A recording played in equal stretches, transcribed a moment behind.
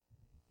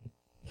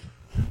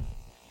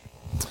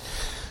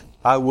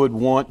I would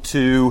want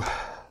to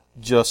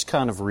just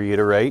kind of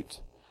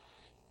reiterate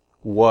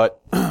what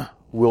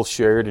Will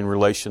shared in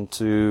relation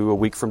to a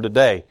week from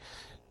today.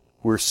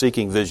 We're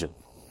seeking vision.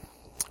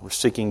 We're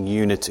seeking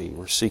unity.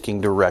 We're seeking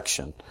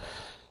direction.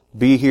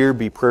 Be here,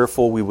 be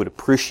prayerful. We would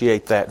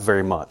appreciate that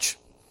very much.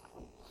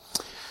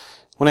 I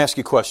want to ask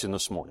you a question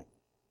this morning.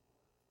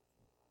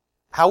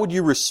 How would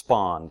you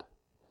respond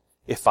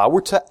if I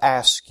were to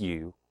ask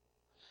you,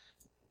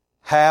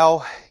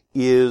 how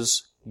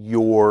is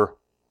your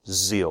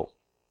zeal?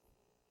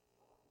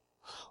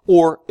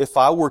 Or if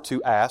I were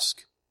to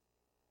ask,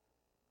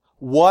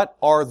 what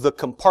are the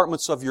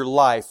compartments of your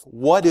life?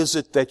 What is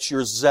it that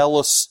you're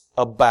zealous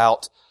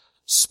about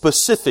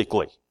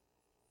specifically?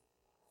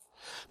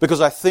 Because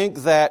I think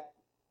that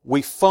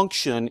we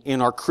function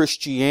in our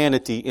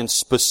Christianity in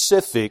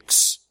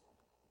specifics,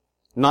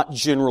 not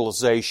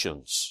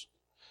generalizations.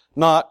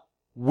 Not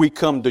we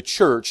come to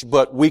church,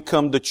 but we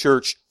come to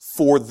church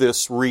for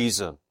this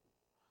reason.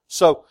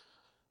 So,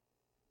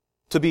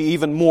 to be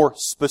even more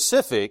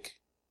specific,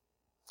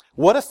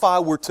 what if I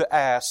were to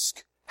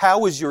ask,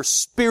 how is your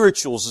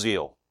spiritual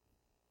zeal?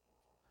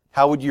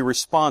 How would you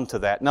respond to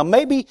that? Now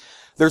maybe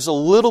there's a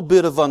little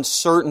bit of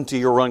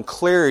uncertainty or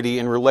unclarity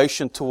in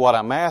relation to what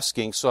I'm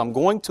asking, so I'm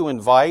going to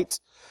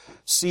invite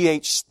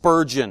C.H.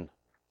 Spurgeon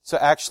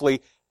to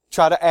actually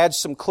try to add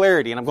some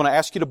clarity, and I'm going to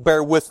ask you to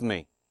bear with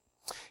me.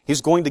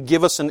 He's going to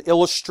give us an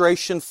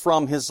illustration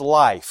from his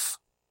life.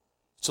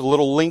 It's a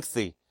little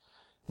lengthy,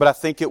 but I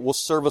think it will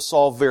serve us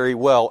all very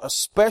well,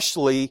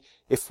 especially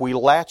if we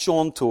latch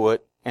onto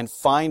it and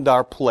find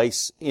our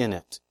place in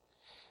it.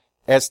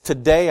 As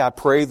today, I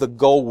pray the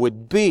goal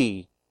would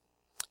be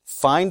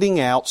finding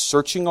out,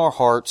 searching our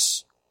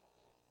hearts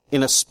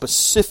in a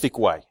specific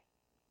way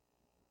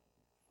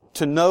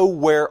to know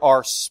where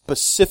our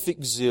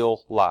specific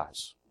zeal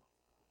lies.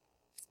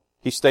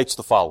 He states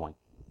the following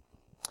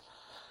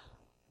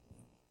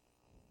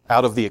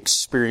out of the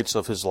experience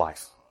of his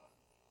life.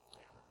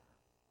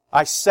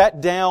 I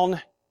sat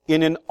down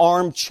in an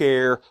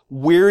armchair,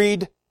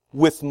 wearied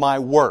with my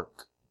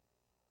work.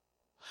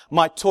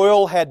 My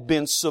toil had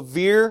been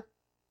severe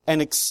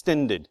and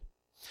extended.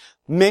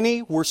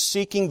 Many were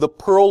seeking the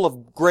pearl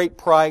of great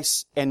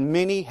price, and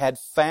many had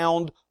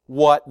found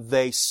what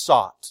they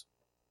sought.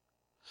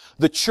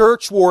 The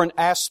church wore an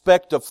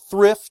aspect of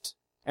thrift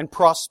and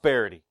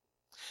prosperity,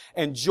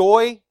 and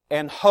joy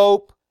and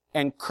hope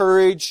and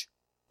courage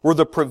were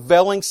the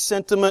prevailing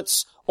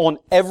sentiments on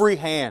every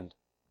hand.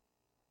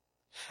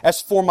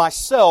 As for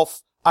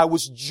myself, I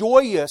was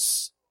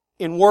joyous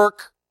in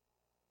work.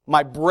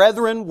 My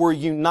brethren were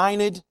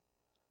united.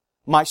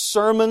 My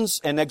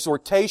sermons and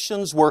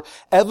exhortations were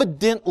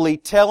evidently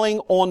telling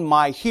on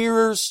my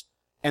hearers,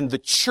 and the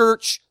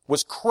church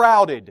was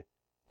crowded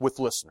with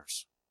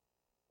listeners.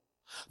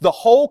 The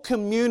whole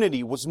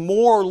community was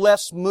more or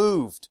less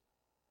moved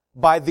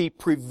by the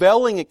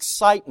prevailing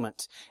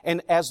excitement,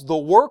 and as the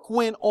work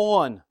went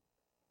on,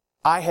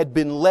 I had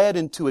been led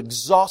into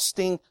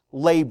exhausting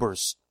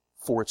labors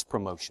for its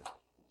promotion.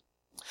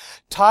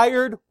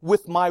 Tired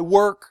with my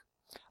work,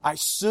 I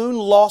soon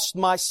lost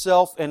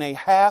myself in a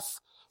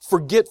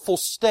half-forgetful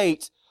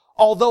state,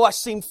 although I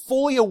seemed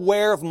fully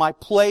aware of my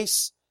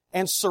place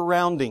and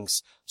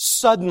surroundings.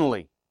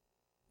 Suddenly,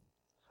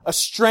 a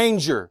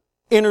stranger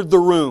entered the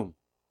room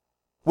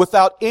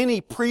without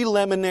any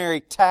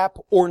preliminary tap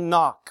or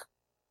knock.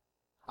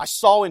 I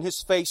saw in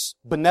his face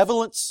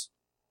benevolence,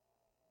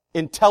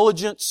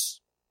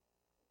 intelligence,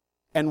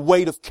 and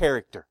weight of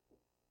character.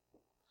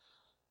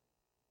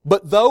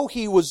 But though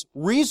he was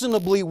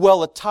reasonably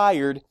well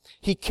attired,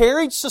 he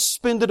carried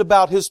suspended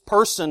about his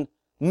person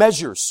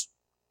measures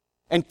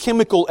and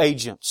chemical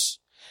agents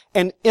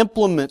and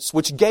implements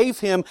which gave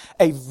him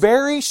a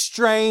very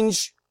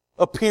strange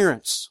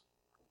appearance.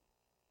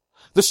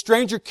 The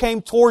stranger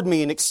came toward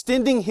me and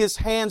extending his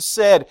hand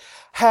said,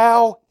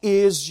 "How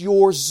is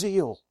your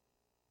zeal?"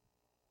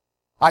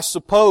 I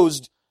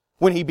supposed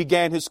when he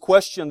began his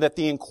question that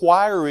the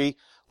inquiry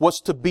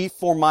was to be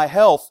for my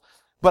health,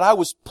 but I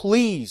was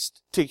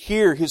pleased to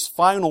hear his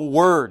final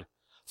word,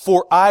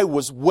 for I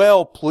was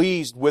well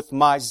pleased with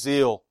my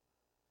zeal,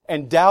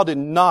 and doubted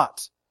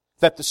not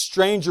that the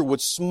stranger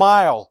would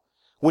smile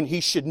when he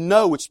should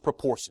know its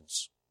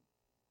proportions.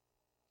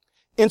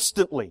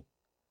 Instantly,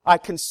 I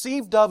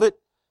conceived of it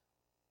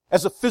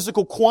as a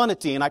physical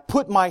quantity, and I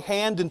put my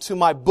hand into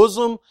my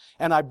bosom,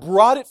 and I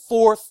brought it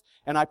forth,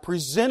 and I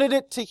presented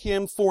it to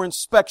him for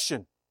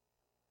inspection.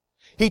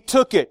 He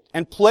took it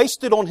and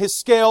placed it on his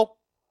scale,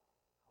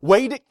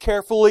 weighed it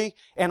carefully,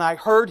 and I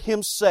heard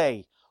him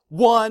say,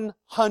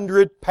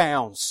 100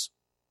 pounds.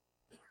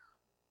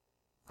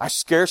 I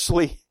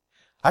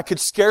could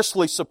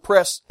scarcely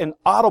suppress an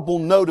audible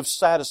note of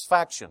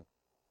satisfaction,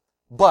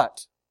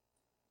 but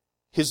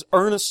his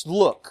earnest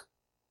look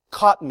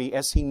caught me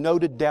as he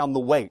noted down the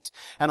weight,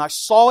 and I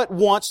saw at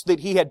once that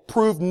he had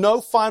proved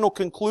no final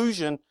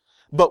conclusion,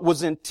 but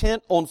was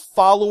intent on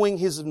following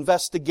his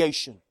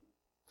investigation.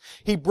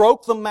 He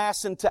broke the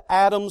mass into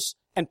atoms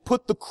and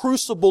put the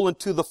crucible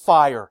into the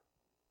fire.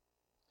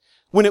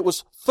 When it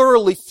was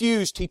thoroughly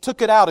fused, he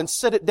took it out and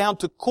set it down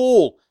to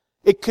cool.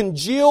 It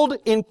congealed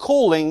in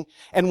cooling,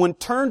 and when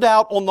turned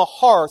out on the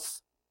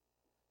hearth,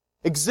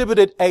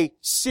 exhibited a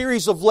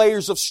series of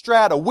layers of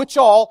strata, which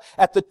all,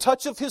 at the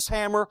touch of his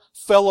hammer,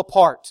 fell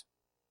apart.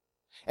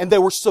 And they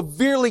were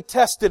severely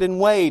tested and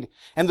weighed,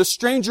 and the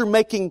stranger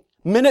making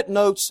minute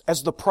notes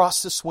as the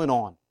process went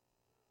on.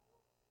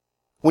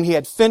 When he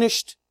had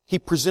finished, he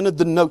presented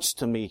the notes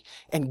to me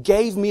and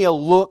gave me a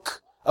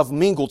look of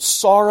mingled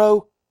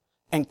sorrow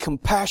and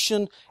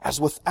compassion as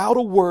without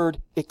a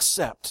word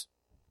except,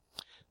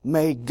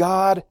 "May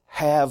God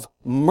have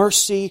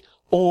mercy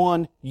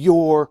on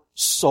your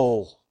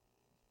soul."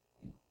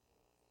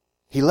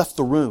 He left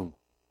the room.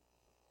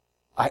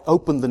 I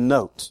opened the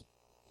note,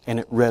 and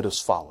it read as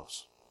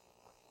follows.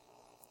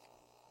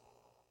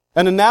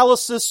 "An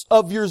analysis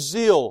of your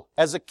zeal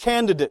as a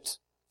candidate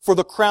for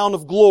the crown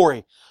of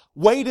glory.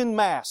 Weight in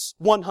mass,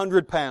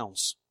 100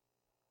 pounds.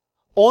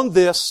 On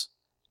this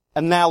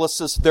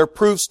analysis, there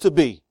proves to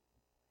be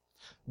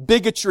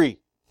bigotry,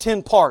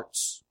 10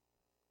 parts.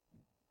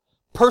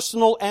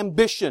 Personal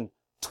ambition,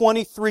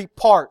 23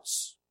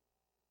 parts.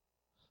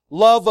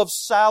 Love of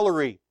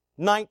salary,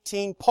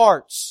 19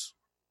 parts.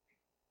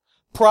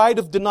 Pride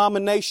of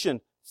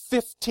denomination,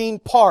 15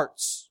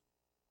 parts.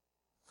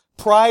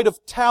 Pride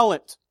of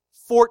talent,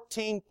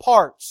 14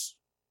 parts.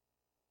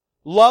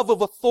 Love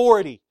of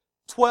authority,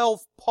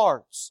 12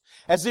 parts.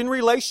 As in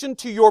relation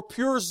to your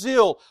pure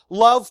zeal,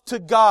 love to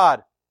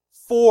God,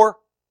 4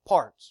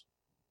 parts.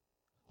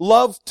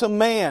 Love to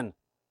man,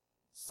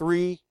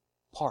 3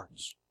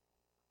 parts.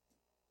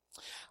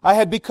 I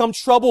had become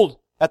troubled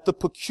at the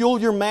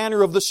peculiar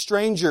manner of the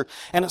stranger,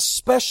 and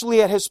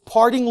especially at his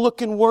parting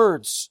look and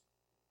words.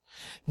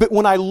 But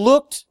when I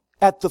looked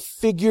at the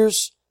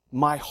figures,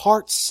 my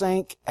heart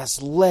sank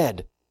as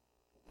lead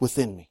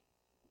within me.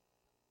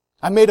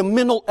 I made a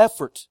mental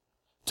effort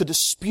to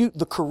dispute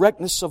the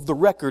correctness of the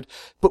record,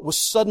 but was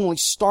suddenly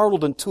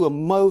startled into a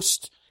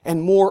most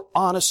and more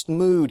honest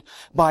mood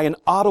by an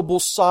audible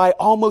sigh,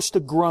 almost a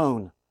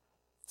groan,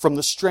 from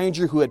the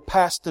stranger who had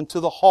passed into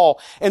the hall,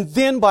 and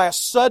then by a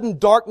sudden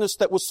darkness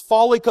that was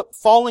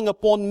falling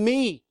upon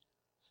me,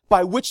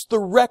 by which the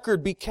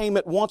record became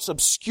at once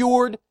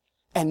obscured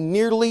and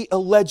nearly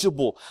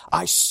illegible.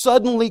 I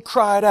suddenly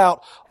cried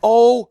out,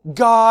 "Oh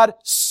God,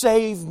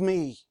 save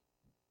me!"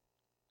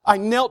 I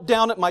knelt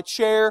down at my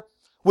chair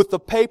with the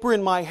paper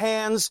in my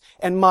hands,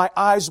 and my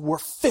eyes were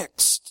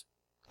fixed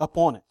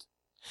upon it.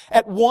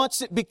 At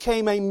once it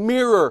became a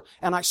mirror,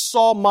 and I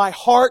saw my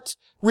heart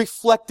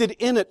reflected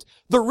in it.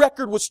 The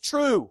record was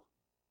true.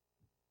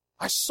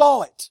 I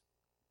saw it.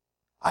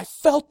 I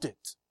felt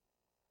it.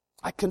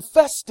 I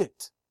confessed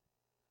it.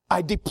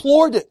 I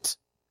deplored it.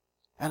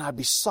 And I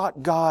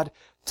besought God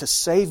to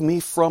save me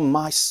from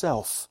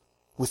myself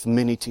with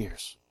many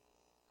tears.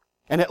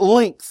 And at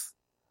length,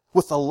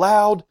 with a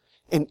loud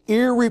and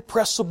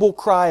irrepressible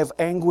cry of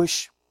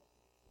anguish,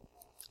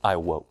 I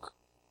awoke.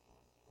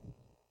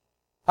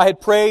 I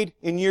had prayed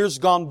in years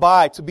gone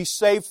by to be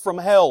saved from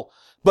hell,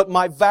 but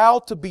my vow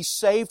to be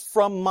saved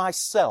from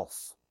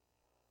myself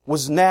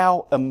was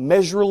now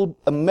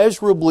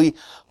immeasurably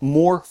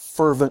more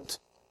fervent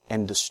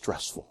and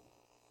distressful.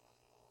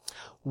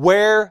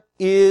 Where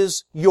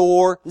is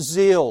your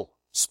zeal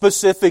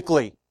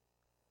specifically?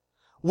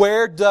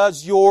 Where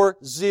does your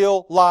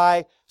zeal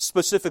lie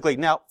specifically?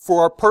 Now,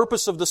 for our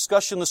purpose of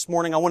discussion this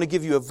morning, I want to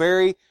give you a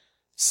very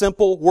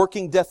simple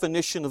working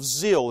definition of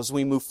zeal as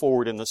we move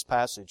forward in this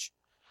passage.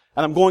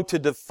 And I'm going to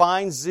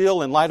define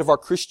zeal in light of our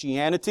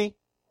Christianity,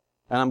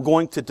 and I'm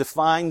going to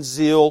define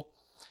zeal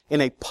in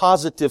a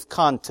positive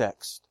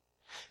context.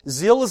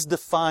 Zeal is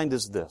defined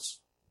as this.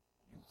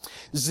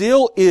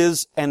 Zeal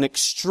is an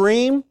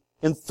extreme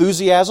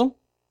enthusiasm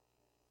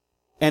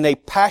and a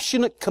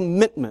passionate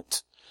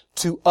commitment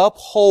to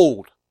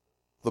uphold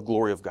the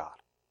glory of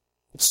God.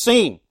 It's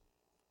seen.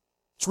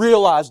 It's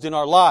realized in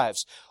our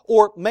lives.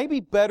 Or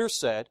maybe better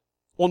said,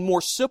 on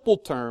more simple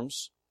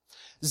terms,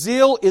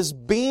 zeal is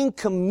being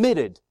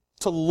committed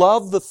to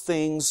love the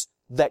things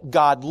that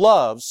God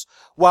loves,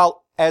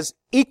 while as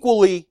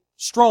equally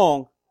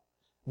strong,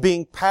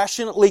 being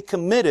passionately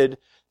committed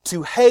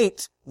to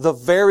hate the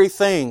very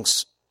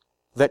things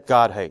that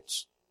God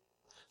hates.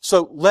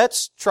 So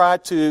let's try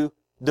to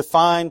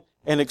define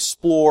and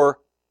explore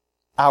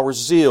our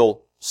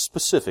zeal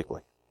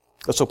specifically.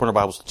 Let's open our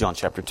Bibles to John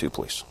chapter 2,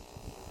 please.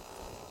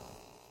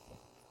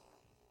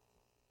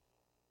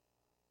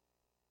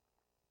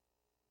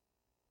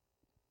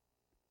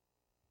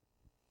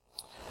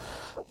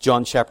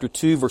 John chapter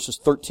 2, verses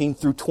 13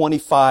 through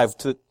 25.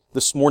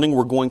 This morning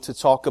we're going to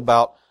talk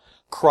about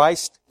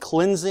Christ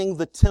cleansing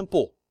the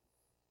temple.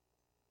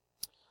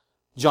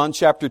 John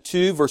chapter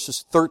 2,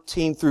 verses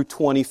 13 through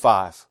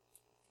 25.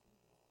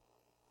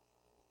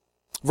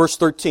 Verse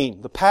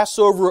 13, the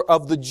Passover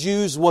of the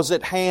Jews was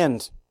at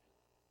hand,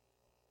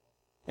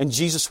 and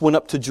Jesus went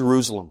up to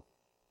Jerusalem.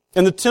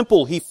 In the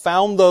temple he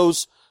found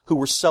those who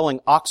were selling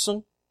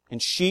oxen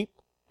and sheep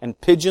and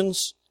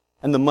pigeons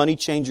and the money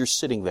changers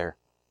sitting there.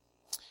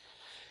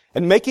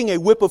 And making a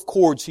whip of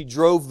cords, he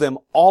drove them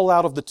all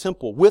out of the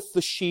temple with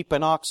the sheep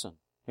and oxen.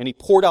 And he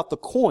poured out the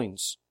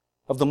coins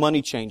of the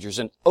money changers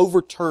and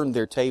overturned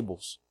their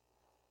tables.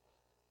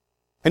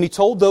 And he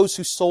told those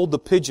who sold the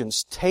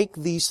pigeons, "Take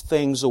these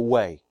things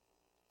away.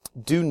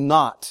 Do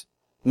not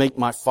make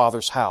my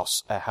Father's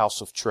house a house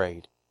of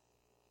trade."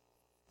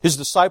 His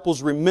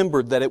disciples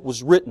remembered that it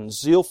was written,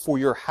 "Zeal for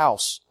your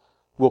house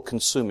will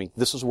consume me."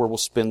 This is where we'll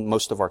spend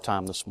most of our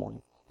time this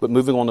morning. But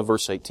moving on to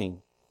verse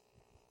 18.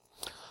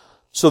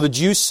 So the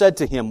Jews said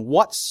to him,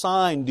 "What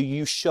sign do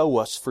you show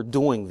us for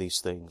doing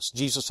these things?"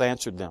 Jesus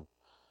answered them,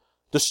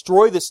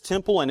 "Destroy this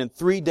temple, and in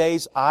 3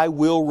 days I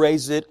will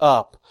raise it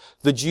up."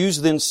 The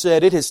Jews then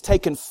said, "It has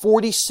taken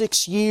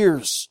 46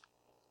 years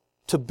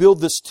to build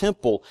this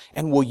temple,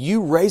 and will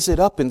you raise it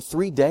up in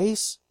 3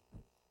 days?"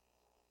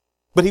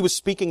 But he was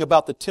speaking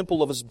about the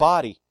temple of his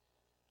body.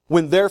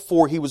 When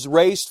therefore he was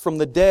raised from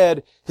the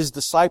dead, his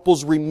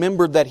disciples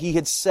remembered that he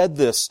had said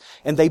this,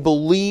 and they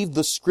believed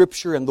the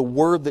Scripture and the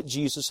word that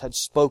Jesus had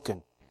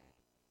spoken.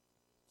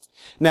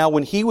 Now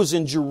when he was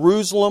in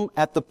Jerusalem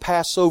at the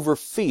Passover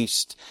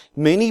feast,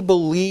 many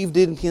believed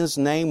in his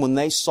name when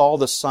they saw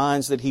the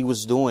signs that he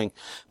was doing.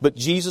 But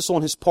Jesus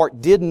on his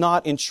part did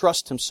not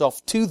entrust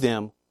himself to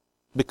them,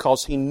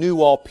 because he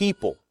knew all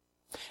people,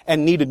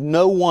 and needed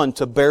no one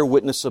to bear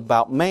witness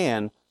about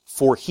man,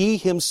 for he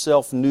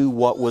himself knew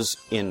what was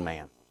in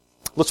man.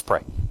 Let's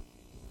pray.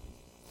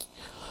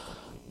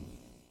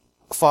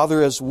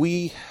 Father, as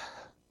we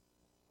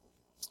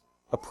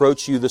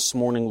approach you this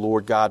morning,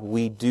 Lord God,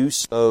 we do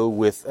so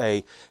with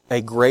a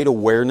great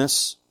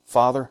awareness,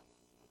 Father.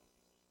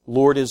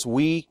 Lord, as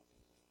we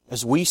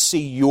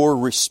see your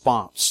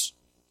response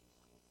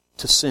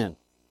to sin,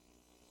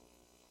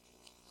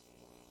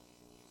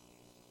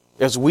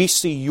 as we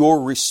see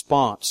your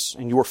response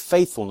and your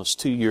faithfulness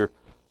to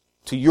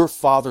your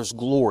Father's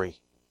glory,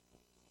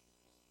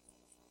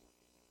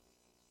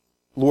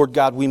 Lord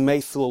God, we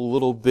may feel a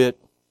little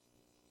bit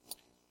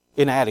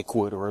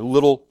inadequate or a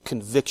little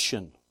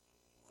conviction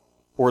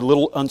or a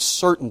little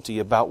uncertainty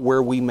about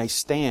where we may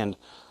stand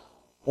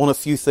on a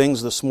few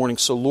things this morning.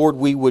 So Lord,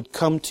 we would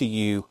come to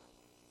you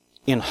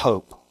in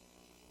hope.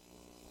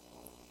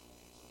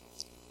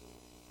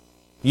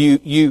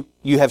 You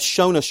have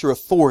shown us your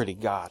authority,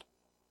 God,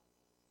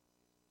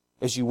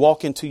 as you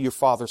walk into your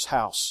Father's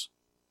house.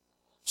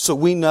 So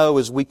we know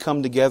as we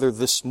come together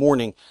this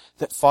morning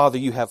that, Father,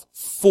 you have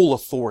full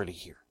authority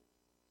here.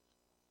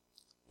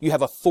 You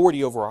have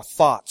authority over our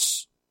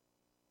thoughts.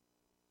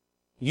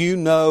 You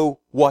know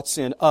what's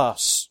in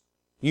us.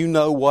 You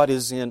know what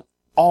is in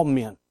all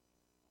men.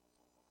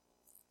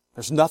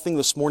 There's nothing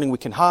this morning we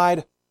can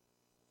hide.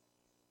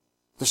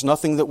 There's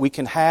nothing that we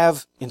can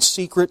have in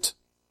secret.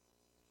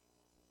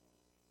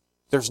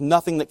 There's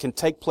nothing that can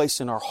take place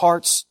in our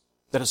hearts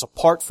that is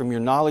apart from your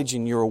knowledge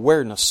and your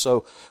awareness.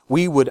 So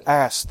we would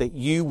ask that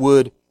you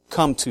would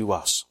come to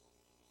us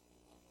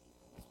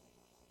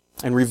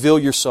and reveal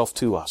yourself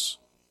to us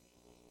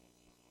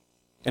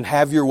and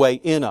have your way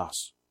in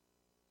us.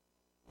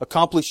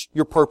 Accomplish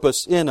your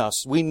purpose in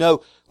us. We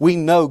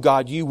know,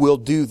 God, you will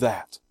do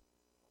that.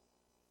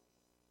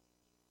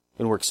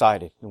 And we're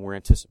excited and we're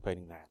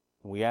anticipating that.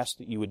 And we ask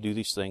that you would do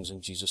these things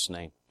in Jesus'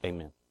 name.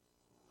 Amen.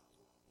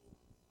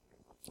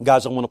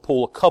 Guys, I want to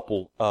pull a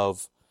couple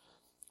of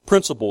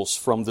principles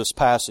from this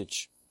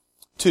passage.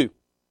 2.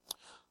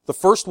 The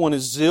first one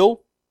is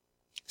zeal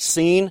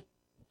seen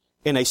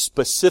in a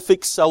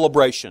specific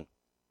celebration.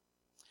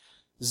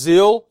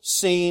 Zeal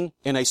seen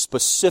in a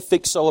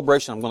specific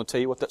celebration. I'm going to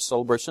tell you what that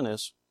celebration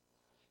is.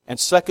 And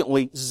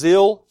secondly,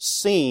 zeal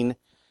seen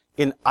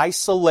in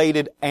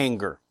isolated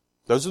anger.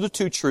 Those are the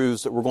two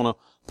truths that we're going to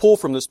pull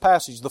from this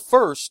passage. The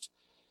first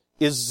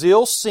is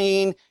zeal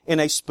seen in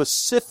a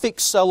specific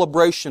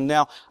celebration.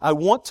 Now, I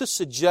want to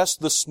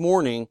suggest this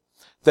morning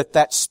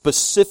that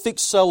specific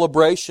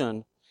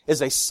celebration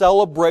is a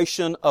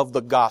celebration of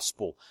the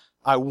gospel.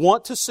 I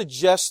want to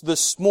suggest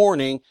this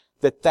morning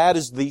that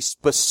is the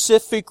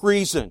specific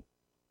reason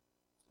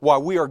why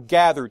we are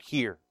gathered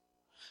here,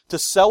 to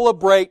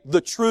celebrate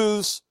the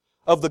truths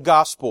of the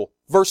gospel.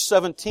 Verse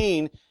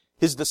 17,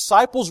 his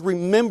disciples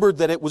remembered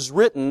that it was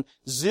written,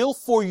 "Zeal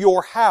for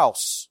your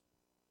house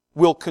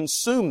will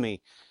consume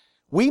me."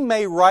 We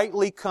may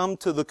rightly come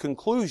to the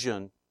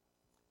conclusion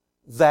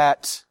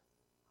that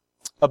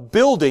a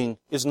building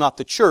is not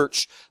the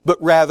church,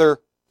 but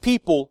rather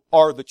people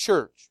are the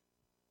church.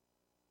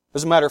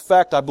 As a matter of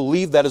fact, I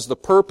believe that is the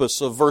purpose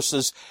of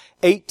verses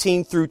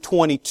 18 through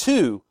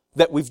 22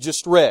 that we've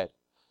just read.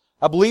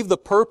 I believe the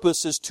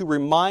purpose is to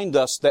remind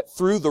us that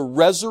through the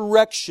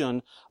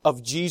resurrection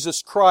of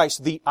Jesus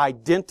Christ, the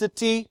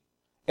identity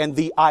and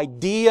the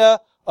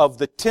idea of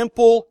the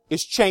temple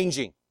is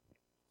changing.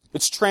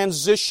 It's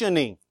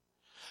transitioning.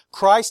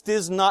 Christ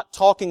is not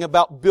talking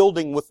about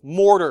building with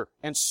mortar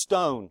and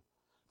stone.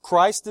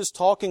 Christ is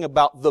talking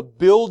about the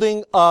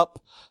building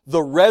up,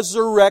 the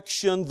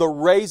resurrection, the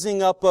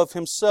raising up of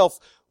Himself,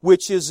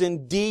 which is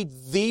indeed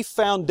the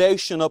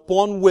foundation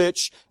upon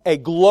which a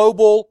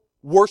global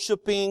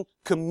worshiping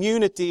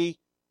community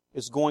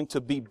is going to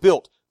be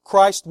built.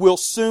 Christ will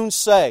soon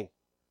say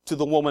to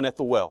the woman at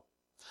the well.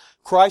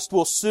 Christ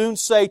will soon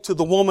say to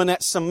the woman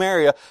at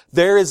Samaria,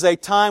 there is a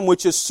time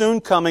which is soon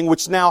coming,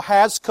 which now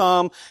has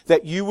come,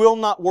 that you will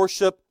not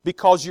worship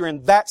because you're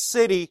in that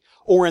city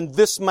or in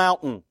this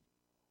mountain.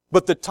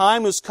 But the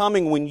time is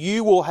coming when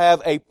you will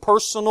have a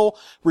personal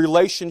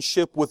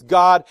relationship with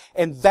God,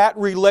 and that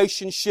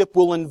relationship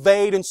will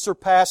invade and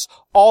surpass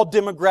all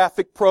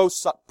demographic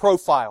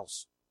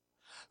profiles.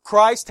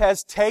 Christ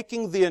has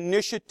taken the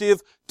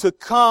initiative to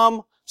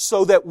come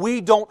so that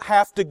we don't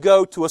have to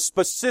go to a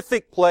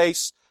specific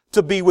place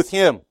to be with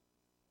Him.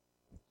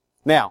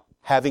 Now,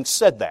 having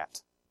said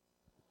that,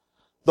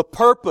 the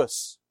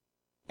purpose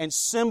and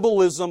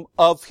symbolism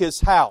of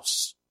His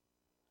house,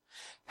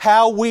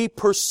 how we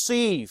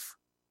perceive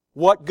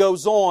what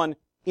goes on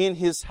in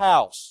His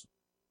house,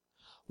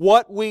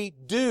 what we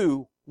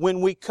do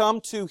when we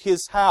come to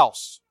His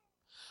house,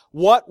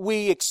 what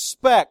we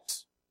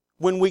expect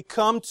when we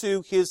come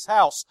to His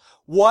house,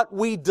 what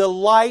we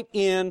delight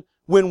in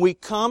when we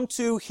come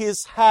to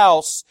His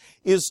house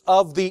is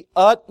of the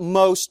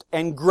utmost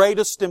and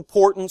greatest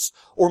importance,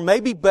 or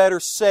maybe better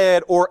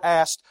said or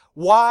asked,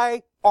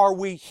 why are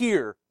we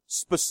here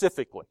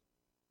specifically?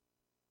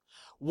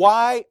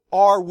 Why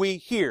are we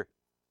here?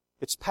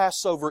 It's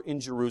Passover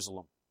in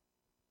Jerusalem.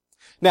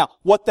 Now,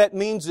 what that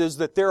means is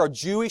that there are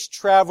Jewish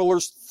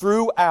travelers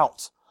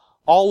throughout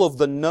all of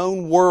the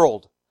known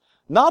world.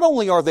 Not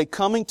only are they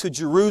coming to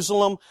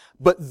Jerusalem,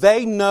 but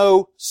they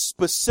know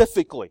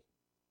specifically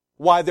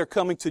why they're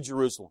coming to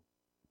Jerusalem.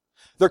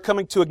 They're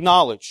coming to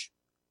acknowledge.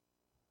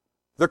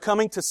 They're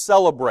coming to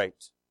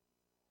celebrate.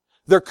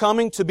 They're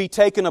coming to be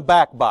taken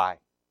aback by.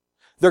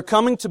 They're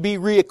coming to be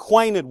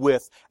reacquainted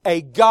with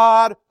a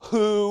God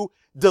who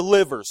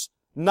delivers.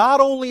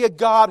 Not only a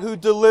God who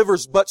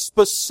delivers, but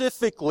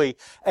specifically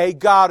a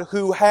God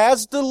who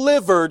has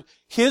delivered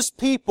His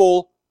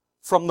people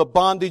from the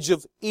bondage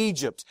of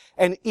Egypt.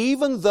 And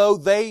even though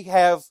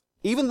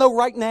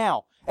right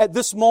now, at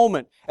this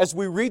moment, as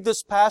we read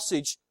this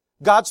passage,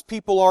 God's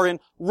people are in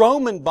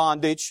Roman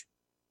bondage,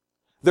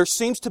 there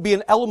seems to be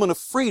an element of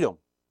freedom.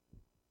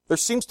 There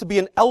seems to be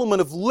an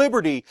element of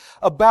liberty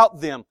about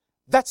them.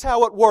 That's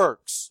how it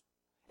works.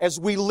 As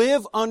we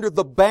live under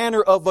the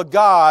banner of a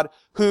God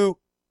who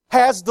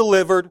has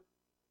delivered,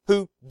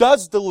 who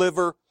does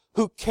deliver,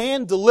 who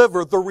can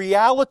deliver, the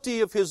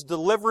reality of His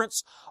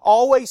deliverance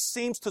always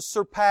seems to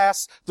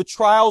surpass the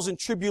trials and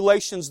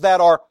tribulations that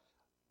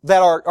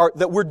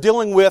we're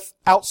dealing with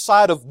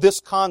outside of this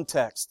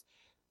context.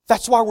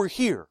 That's why we're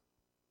here.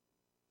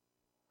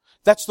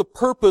 That's the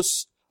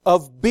purpose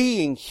of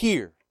being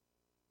here.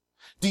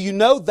 Do you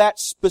know that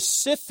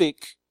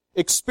specific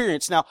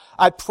experience? Now,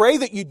 I pray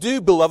that you do,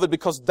 beloved,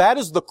 because that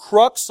is the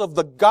crux of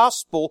the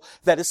gospel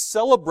that is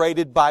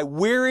celebrated by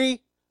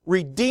weary,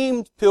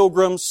 redeemed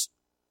pilgrims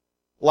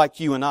like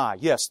you and I.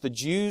 Yes, the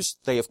Jews,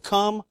 they have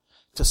come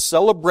to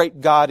celebrate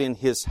God in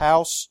His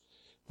house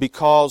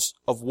because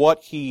of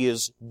what He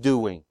is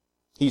doing.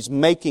 He's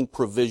making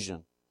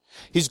provision.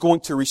 He's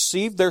going to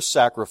receive their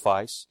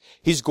sacrifice.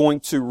 He's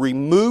going to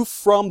remove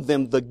from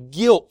them the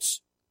guilt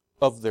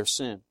of their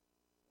sin.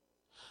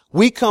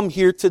 We come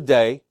here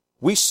today,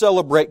 we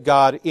celebrate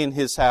God in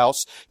His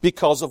house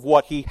because of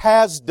what He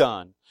has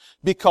done.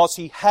 Because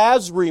He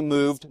has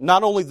removed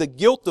not only the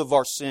guilt of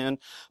our sin,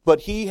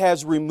 but He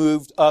has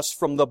removed us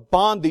from the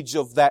bondage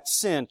of that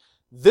sin.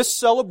 This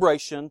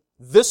celebration,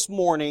 this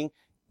morning,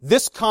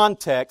 this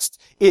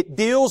context, it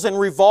deals and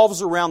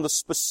revolves around the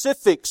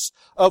specifics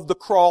of the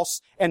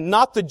cross and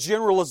not the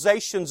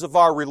generalizations of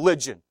our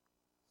religion.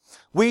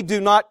 We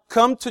do not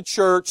come to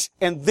church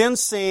and then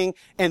sing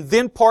and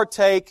then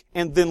partake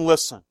and then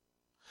listen.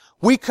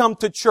 We come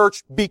to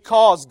church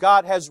because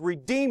God has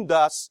redeemed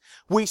us.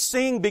 We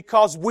sing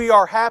because we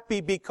are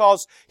happy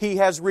because He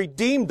has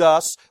redeemed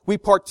us. We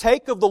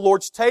partake of the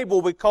Lord's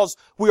table because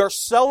we are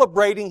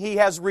celebrating He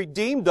has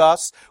redeemed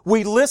us.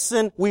 We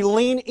listen, we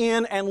lean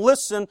in and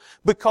listen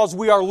because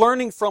we are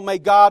learning from a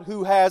God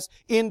who has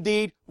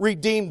indeed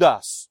redeemed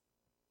us.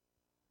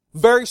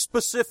 Very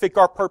specific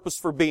our purpose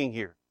for being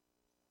here.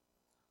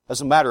 As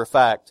a matter of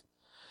fact,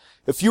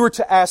 if you were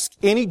to ask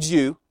any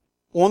Jew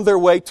on their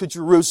way to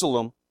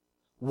Jerusalem,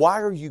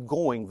 why are you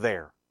going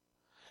there?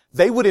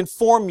 They would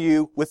inform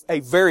you with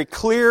a very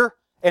clear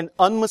and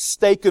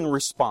unmistakable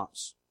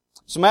response.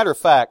 As a matter of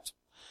fact,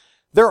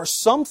 there are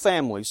some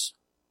families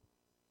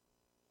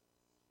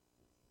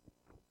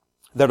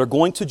that are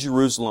going to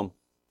Jerusalem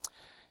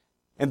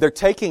and they're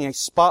taking a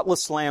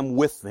spotless lamb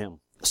with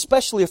them,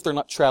 especially if they're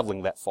not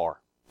traveling that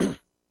far.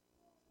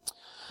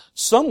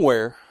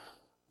 Somewhere,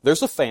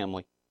 there's a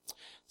family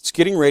that's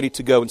getting ready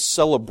to go and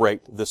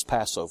celebrate this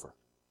Passover.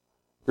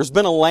 There's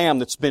been a lamb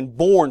that's been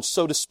born,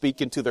 so to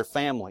speak, into their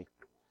family.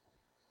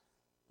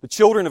 The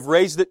children have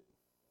raised it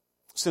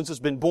since it's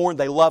been born.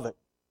 They love it.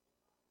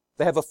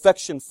 They have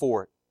affection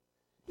for it.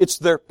 It's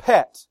their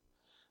pet.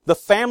 The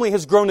family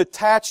has grown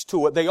attached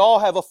to it. They all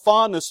have a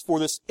fondness for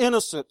this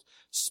innocent,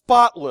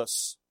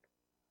 spotless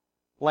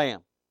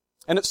lamb.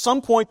 And at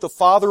some point, the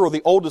father or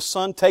the oldest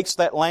son takes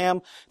that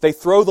lamb, they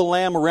throw the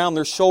lamb around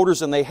their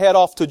shoulders, and they head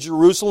off to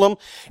Jerusalem.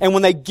 And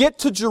when they get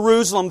to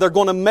Jerusalem, they're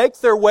going to make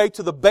their way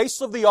to the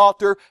base of the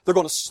altar. They're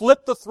going to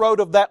slit the throat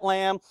of that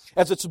lamb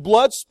as its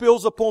blood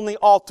spills upon the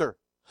altar.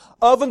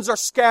 Ovens are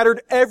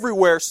scattered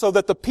everywhere so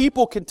that the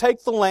people can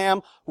take the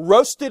lamb,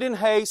 roast it in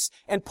haste,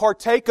 and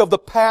partake of the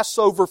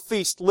Passover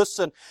feast.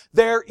 Listen,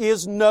 there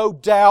is no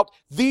doubt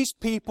these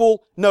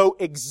people know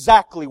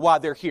exactly why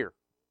they're here.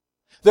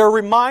 There are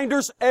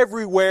reminders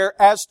everywhere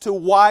as to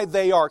why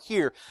they are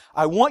here.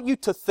 I want you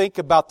to think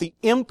about the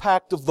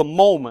impact of the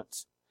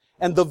moment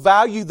and the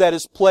value that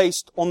is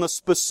placed on the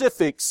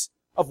specifics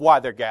of why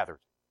they're gathered.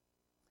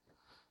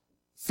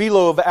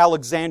 Philo of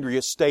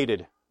Alexandria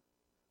stated,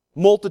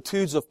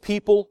 multitudes of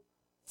people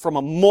from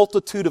a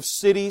multitude of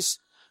cities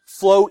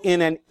flow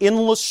in an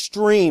endless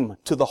stream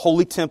to the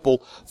Holy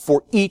Temple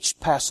for each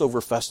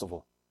Passover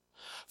festival.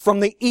 From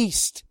the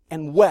east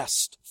and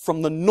west,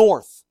 from the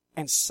north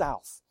and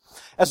south.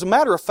 As a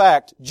matter of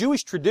fact,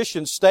 Jewish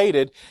tradition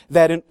stated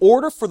that in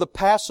order for the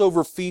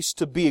Passover feast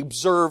to be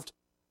observed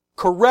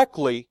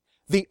correctly,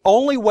 the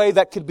only way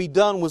that could be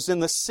done was in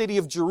the city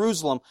of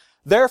Jerusalem.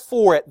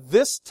 Therefore, at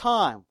this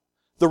time,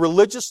 the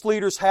religious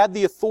leaders had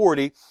the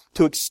authority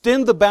to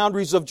extend the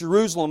boundaries of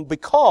Jerusalem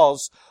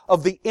because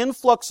of the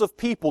influx of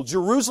people.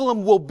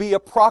 Jerusalem will be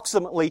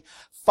approximately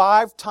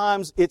 5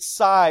 times its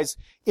size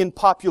in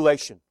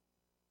population.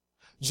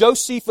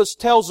 Josephus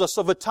tells us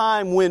of a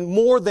time when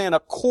more than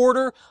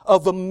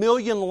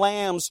 250,000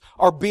 lambs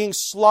are being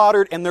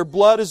slaughtered and their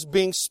blood is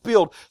being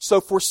spilled.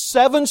 So for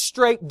 7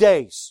 straight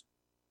days,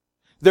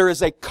 there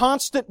is a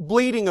constant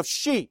bleating of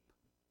sheep.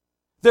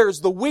 There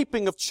is the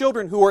weeping of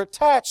children who are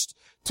attached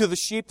to the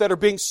sheep that are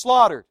being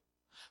slaughtered.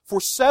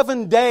 For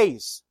 7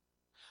 days,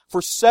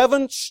 for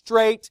 7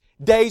 straight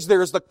days,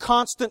 there is the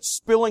constant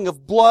spilling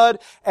of blood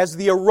as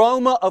the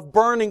aroma of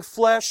burning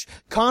flesh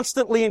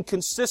constantly and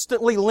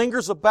consistently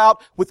lingers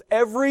about with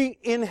every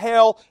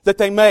inhale that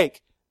they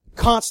make.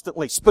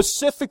 Constantly.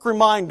 Specific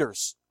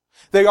reminders.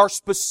 They are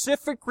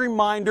specific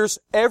reminders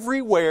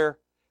everywhere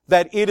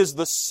that it is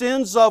the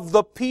sins of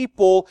the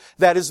people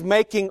that is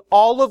making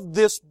all of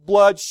this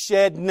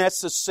bloodshed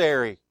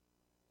necessary.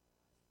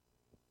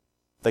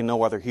 They know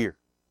why they're here.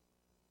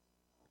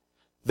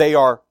 They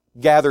are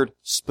gathered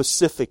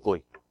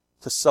specifically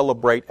to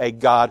celebrate a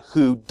God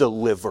who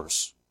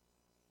delivers.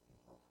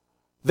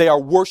 They are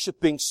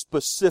worshiping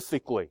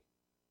specifically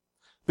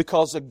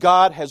because a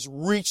God has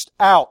reached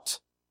out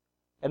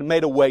and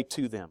made a way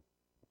to them.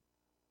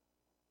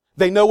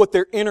 They know what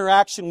their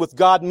interaction with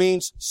God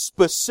means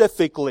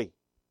specifically.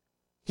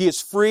 He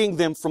is freeing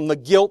them from the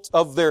guilt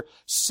of their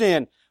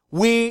sin.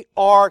 We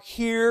are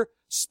here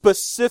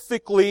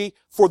specifically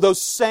for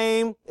those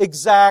same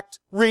exact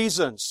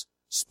reasons.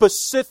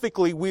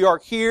 Specifically, we are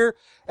here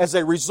as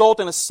a result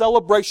and a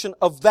celebration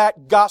of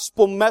that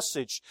gospel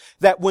message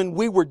that when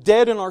we were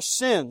dead in our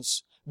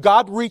sins,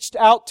 God reached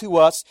out to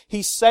us,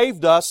 He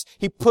saved us,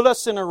 He put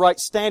us in a right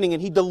standing,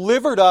 and He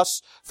delivered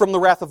us from the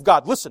wrath of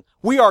God. Listen,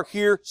 we are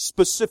here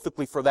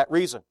specifically for that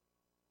reason.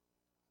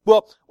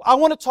 Well, I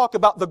want to talk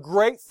about the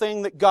great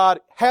thing that God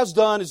has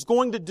done, is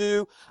going to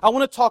do. I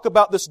want to talk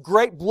about this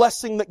great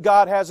blessing that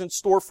God has in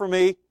store for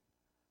me.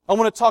 I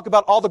want to talk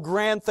about all the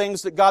grand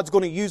things that God's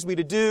going to use me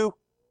to do.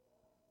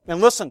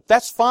 And listen,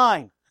 that's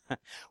fine.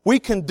 We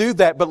can do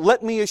that, but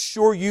let me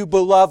assure you,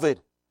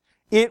 beloved,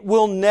 it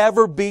will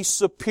never be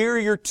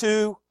superior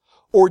to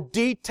or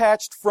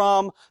detached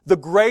from the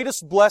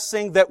greatest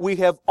blessing that we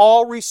have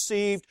all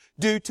received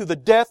due to the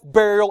death,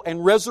 burial,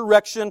 and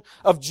resurrection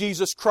of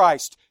Jesus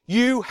Christ.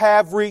 You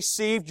have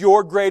received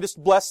your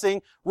greatest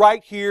blessing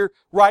right here,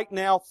 right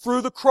now,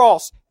 through the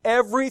cross.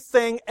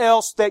 Everything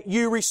else that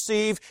you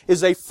receive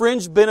is a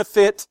fringe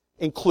benefit,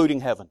 including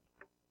heaven.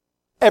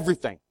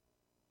 Everything.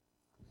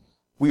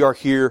 We are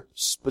here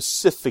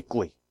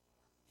specifically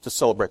to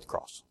celebrate the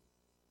cross.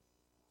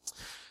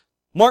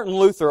 Martin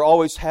Luther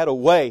always had a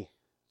way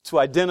to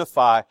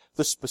identify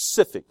the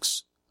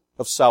specifics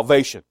of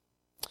salvation.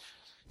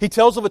 He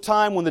tells of a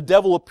time when the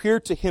devil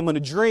appeared to him in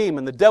a dream,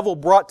 and the devil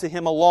brought to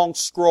him a long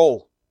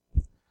scroll.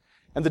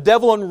 And the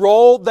devil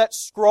unrolled that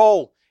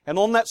scroll, and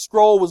on that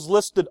scroll was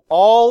listed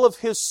all of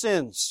his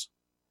sins.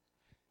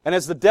 And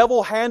as the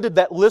devil handed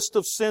that list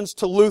of sins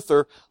to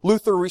Luther,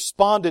 Luther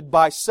responded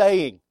by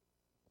saying,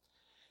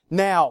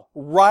 "Now,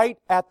 right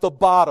at the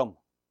bottom,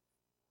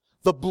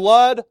 the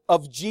blood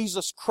of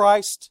Jesus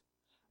Christ,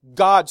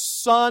 God's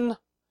Son,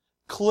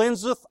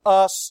 cleanseth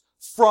us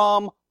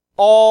from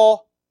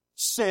all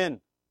sin."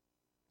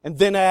 And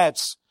then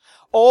adds,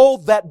 "Oh,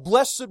 that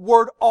blessed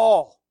word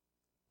all."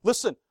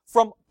 Listen,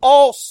 from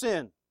all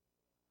sin.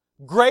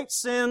 Great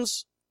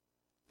sins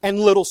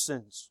and little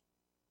sins.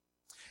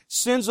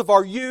 Sins of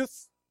our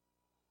youth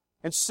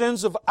and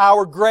sins of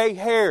our gray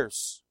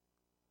hairs.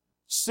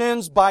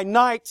 Sins by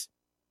night,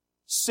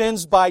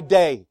 sins by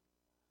day.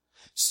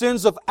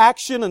 Sins of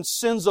action and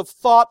sins of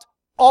thought,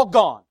 all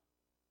gone.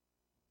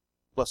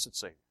 Blessed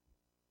Savior.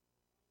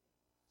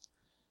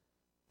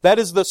 That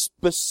is the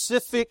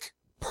specific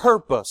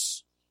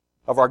purpose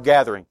of our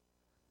gathering.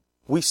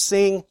 We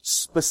sing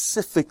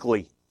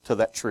specifically to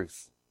that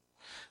truth.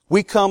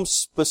 We come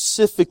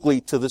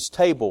specifically to this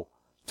table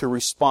to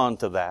respond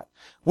to that.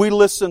 We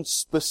listen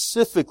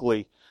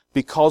specifically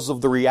because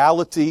of the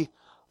reality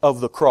of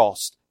the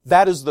cross.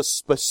 That is the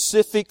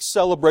specific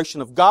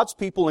celebration of God's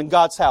people in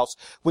God's house.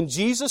 When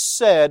Jesus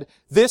said,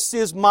 "This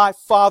is my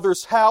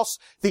Father's house,"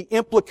 the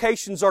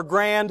implications are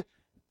grand,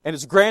 and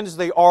as grand as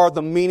they are,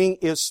 the meaning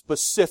is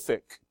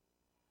specific.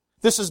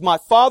 This is my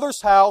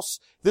Father's house.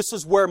 This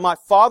is where my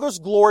Father's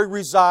glory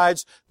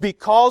resides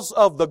because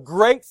of the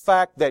great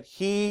fact that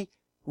He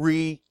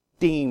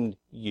redeemed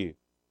you.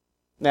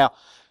 Now,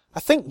 I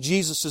think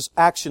Jesus'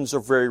 actions are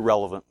very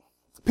relevant.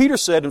 Peter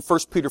said in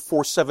 1 Peter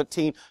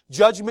 4:17,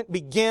 judgment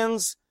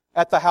begins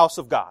at the house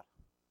of God.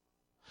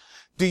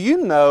 Do you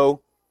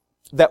know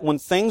that when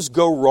things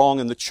go wrong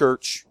in the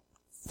church,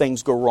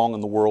 things go wrong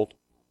in the world?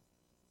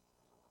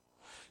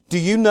 Do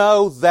you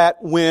know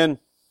that when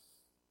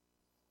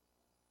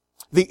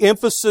the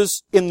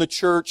emphasis in the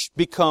church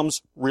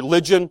becomes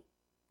religion,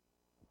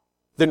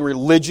 then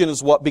religion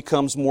is what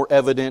becomes more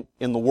evident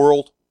in the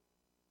world?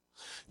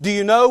 Do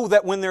you know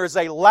that when there is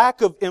a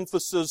lack of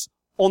emphasis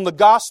on the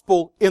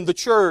gospel in the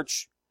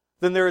church,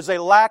 then there is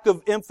a lack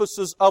of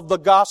emphasis of the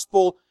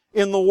gospel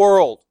in the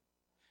world?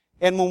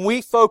 And when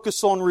we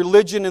focus on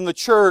religion in the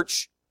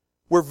church,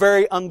 we're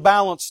very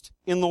unbalanced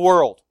in the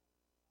world.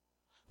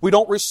 We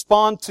don't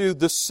respond to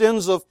the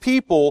sins of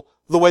people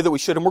the way that we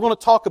should. And we're going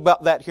to talk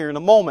about that here in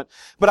a moment.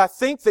 But I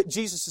think that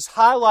Jesus is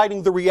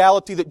highlighting the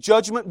reality that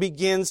judgment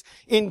begins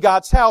in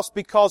God's house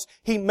because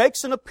He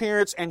makes an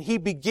appearance and He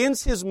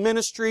begins His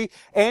ministry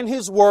and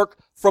His work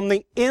from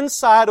the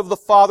inside of the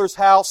Father's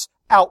house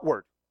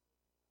outward.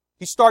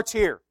 He starts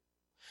here.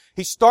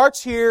 He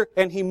starts here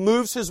and He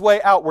moves His way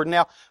outward.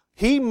 Now,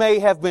 He may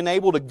have been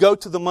able to go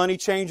to the money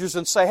changers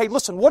and say, "Hey,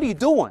 listen, what are you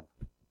doing?"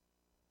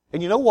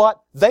 And you know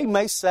what? They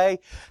may say,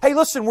 "Hey,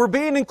 listen, we're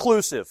being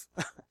inclusive.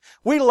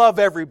 We love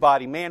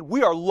everybody, man.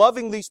 We are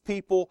loving these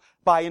people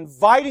by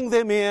inviting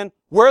them in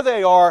where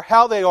they are,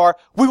 how they are.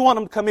 We want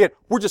them to come in.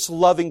 We're just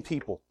loving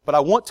people." But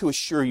I want to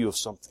assure you of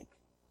something.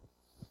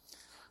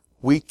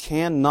 We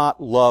cannot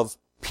love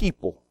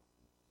people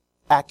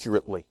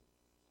accurately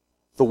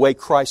the way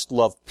Christ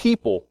loved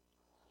people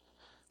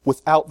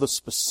without the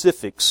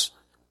specifics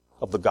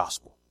of the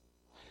gospel,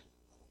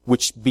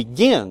 which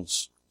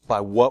begins by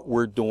what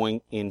we're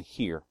doing in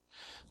here.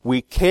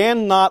 We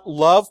cannot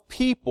love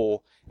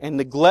people and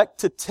neglect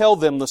to tell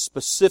them the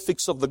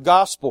specifics of the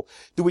gospel.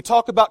 Do we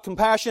talk about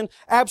compassion?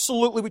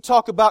 Absolutely, we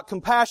talk about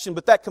compassion,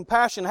 but that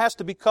compassion has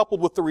to be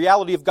coupled with the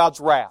reality of God's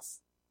wrath.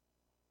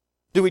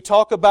 Do we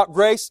talk about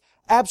grace?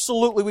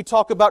 Absolutely, we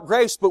talk about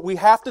grace, but we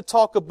have to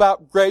talk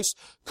about grace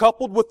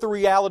coupled with the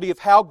reality of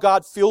how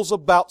God feels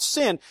about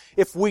sin.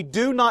 If we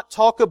do not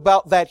talk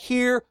about that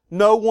here,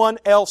 no one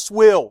else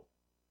will.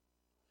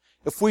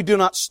 If we do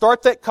not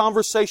start that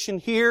conversation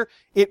here,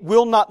 it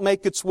will not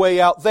make its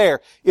way out there.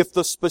 If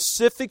the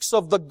specifics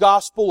of the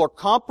gospel are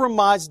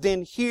compromised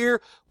in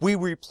here, we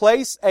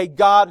replace a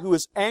God who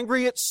is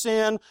angry at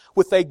sin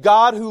with a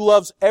God who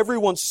loves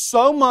everyone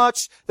so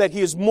much that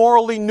He is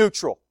morally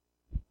neutral.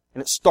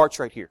 And it starts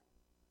right here.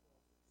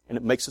 And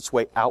it makes its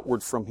way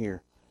outward from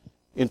here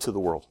into the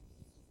world.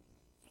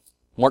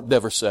 Mark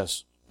Dever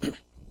says,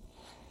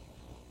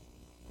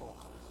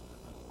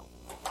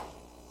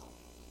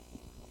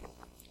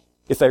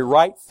 if a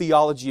right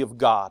theology of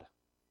God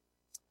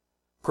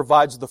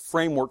provides the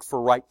framework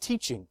for right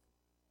teaching,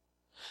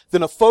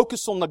 then a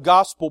focus on the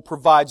gospel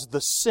provides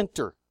the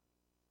center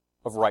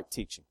of right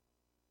teaching.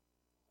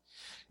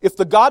 If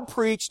the God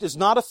preached is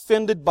not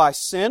offended by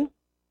sin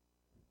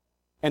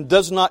and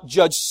does not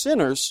judge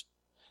sinners,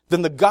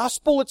 then the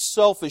gospel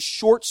itself is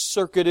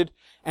short-circuited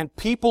and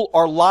people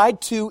are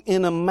lied to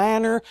in a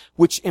manner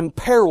which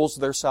imperils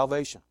their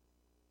salvation.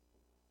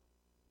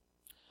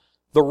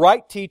 The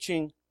right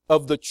teaching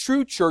of the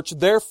true church,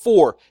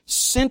 therefore,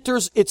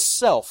 centers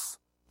itself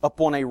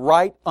upon a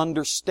right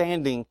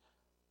understanding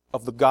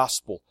of the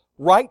gospel.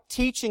 Right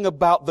teaching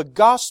about the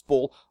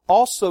gospel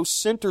also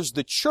centers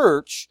the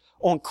church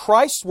on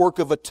Christ's work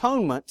of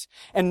atonement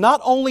and not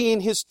only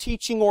in His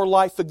teaching or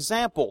life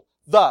example.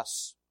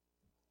 Thus,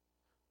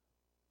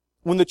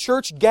 when the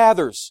church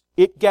gathers,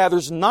 it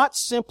gathers not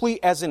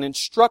simply as an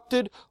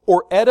instructed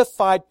or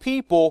edified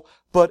people,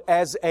 but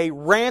as a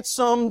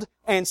ransomed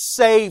and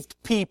saved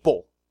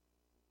people.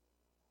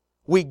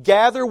 We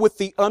gather with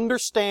the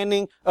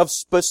understanding of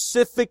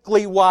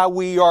specifically why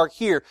we are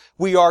here.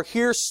 We are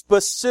here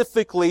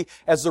specifically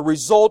as a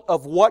result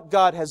of what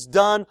God has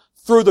done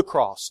through the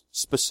cross.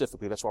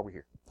 Specifically, that's why we're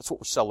here. That's what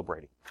we're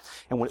celebrating.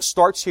 And when it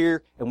starts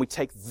here and we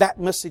take that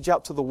message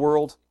out to the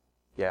world,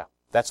 yeah,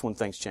 that's when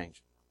things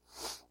change.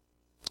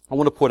 I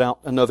want to put out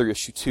another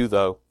issue too,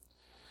 though.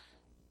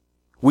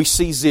 We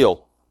see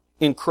zeal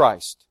in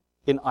Christ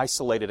in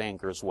isolated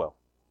anger as well.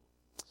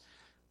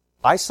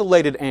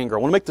 Isolated anger. I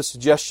want to make the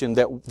suggestion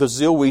that the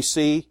zeal we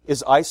see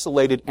is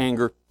isolated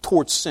anger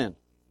towards sin.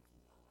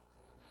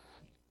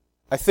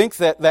 I think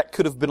that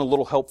could have been a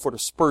little helpful to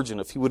Spurgeon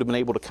if he would have been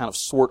able to kind of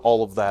sort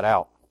all of that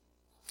out.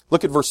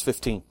 Look at verse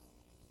 15.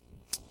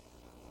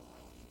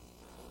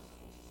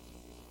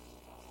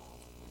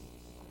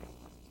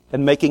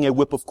 And making a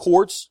whip of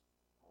cords,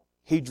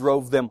 He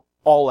drove them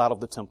all out of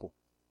the temple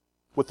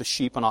with the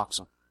sheep and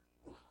oxen.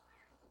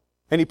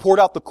 And He poured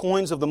out the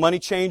coins of the money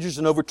changers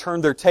and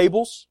overturned their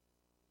tables.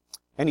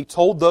 And He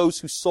told those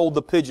who sold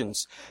the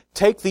pigeons,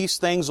 "Take these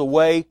things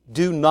away.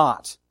 Do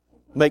not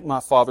make my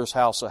Father's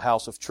house a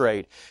house of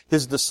trade."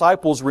 His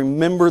disciples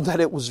remembered that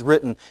it was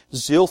written,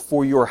 "Zeal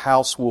for your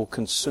house will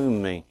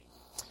consume me."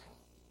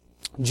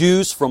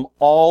 Jews from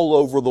all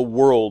over the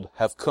world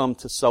have come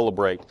to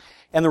celebrate.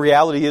 And the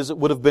reality is it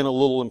would have been a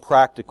little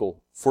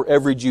impractical for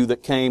every Jew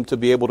that came to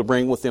be able to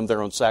bring with them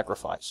their own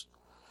sacrifice.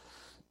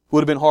 It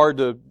would have been hard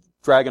to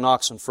drag an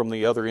oxen from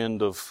the other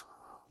end of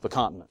the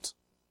continent.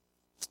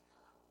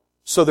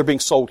 So they're being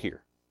sold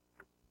here.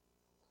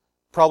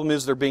 Problem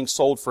is they're being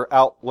sold for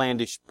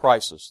outlandish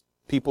prices.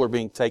 People are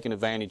being taken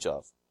advantage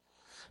of.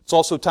 It's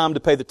also time to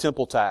pay the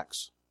temple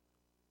tax.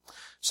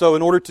 So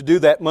in order to do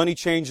that, money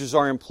changers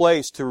are in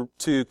place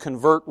to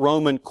convert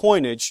Roman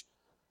coinage,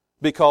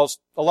 because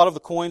a lot of the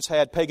coins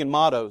had pagan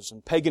mottos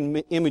and pagan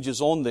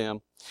images on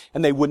them,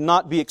 and they would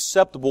not be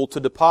acceptable to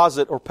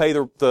deposit or pay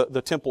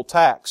the temple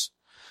tax.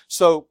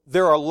 So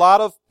there are a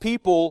lot of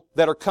people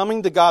that are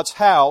coming to God's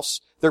house.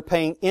 They're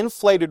paying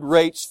inflated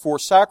rates for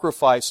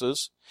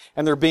sacrifices,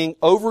 and they're being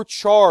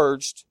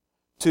overcharged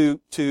to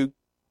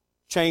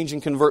change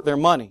and convert their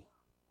money.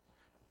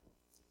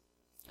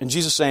 And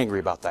Jesus is angry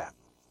about that.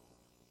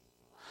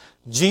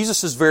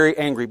 Jesus is very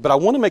angry, but I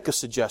want to make a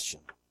suggestion.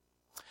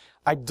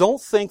 I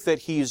don't think that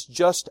He is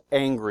just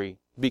angry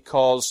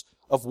because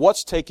of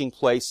what's taking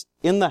place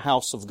in the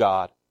house of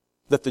God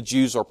that the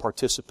Jews are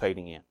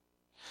participating in.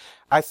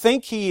 I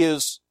think He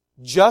is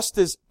just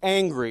as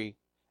angry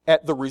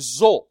at the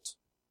result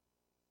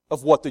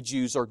of what the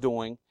Jews are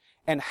doing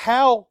and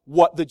how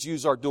what the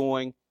Jews are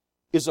doing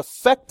is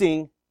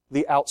affecting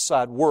the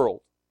outside world.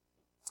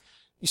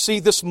 You see,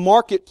 this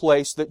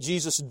marketplace that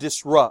Jesus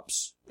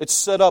disrupts, it's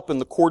set up in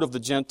the court of the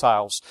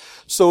Gentiles.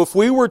 So if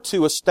we were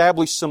to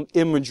establish some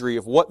imagery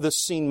of what this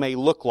scene may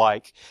look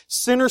like,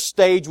 center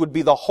stage would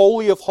be the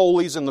Holy of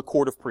Holies and the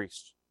court of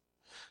priests.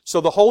 So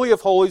the Holy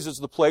of Holies is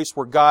the place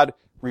where God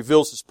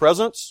reveals His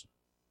presence.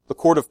 The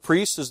court of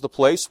priests is the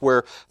place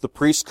where the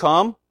priests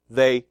come,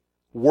 they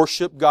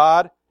worship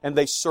God, and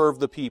they serve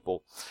the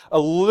people. A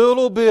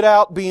little bit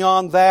out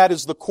beyond that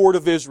is the court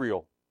of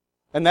Israel.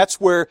 And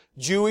that's where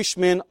Jewish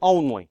men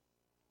only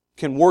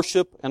can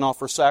worship and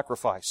offer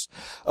sacrifice.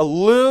 A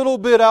little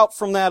bit out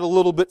from that, a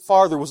little bit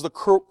farther, was the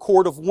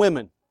court of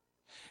women.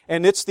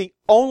 And it's the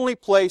only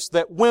place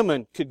that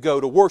women could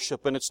go to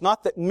worship. And it's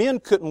not that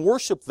men couldn't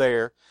worship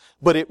there,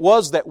 but it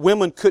was that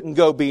women couldn't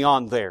go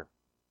beyond there.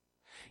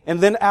 And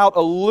then out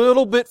a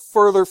little bit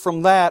further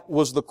from that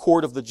was the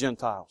court of the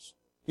Gentiles.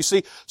 You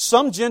see,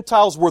 some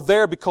Gentiles were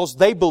there because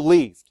they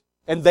believed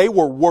and they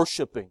were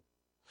worshiping.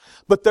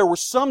 But there were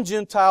some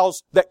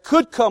Gentiles that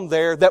could come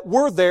there, that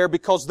were there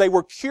because they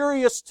were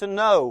curious to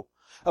know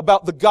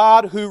about the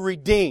God who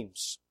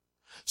redeems.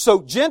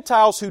 So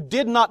Gentiles who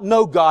did not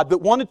know God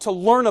but wanted to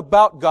learn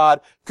about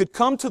God could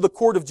come to the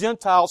court of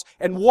Gentiles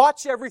and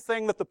watch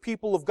everything that the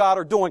people of God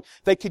are doing.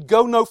 They could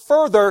go no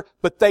further,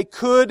 but they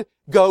could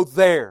go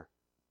there.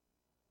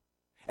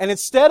 And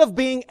instead of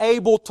being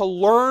able to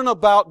learn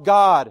about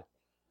God,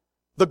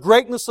 the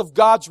greatness of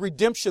God's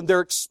redemption,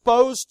 they're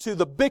exposed to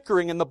the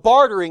bickering and the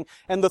bartering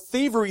and the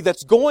thievery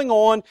that's going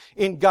on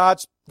in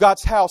God's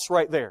house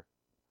right there.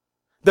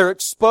 They're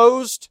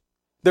exposed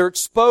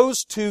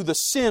to the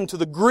sin, to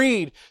the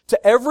greed,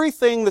 to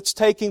everything that's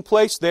taking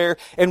place there.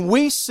 And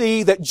we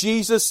see that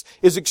Jesus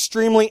is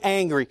extremely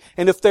angry.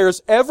 And if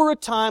there's ever a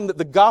time that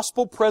the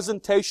gospel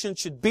presentation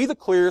should be the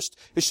clearest,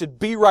 it should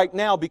be right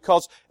now,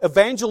 because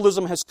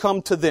evangelism has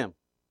come to them.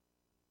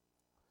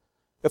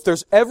 If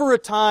there's ever a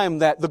time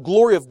that the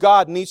glory of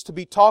God needs to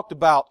be talked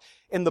about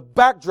in the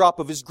backdrop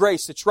of His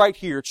grace, it's right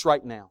here, it's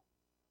right now.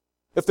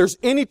 If there's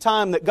any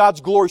time that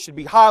God's glory should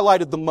be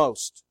highlighted the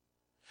most,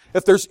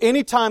 if there's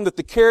any time that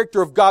the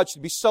character of God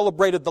should be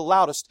celebrated the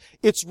loudest,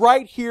 it's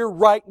right here,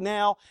 right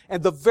now,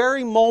 and the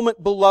very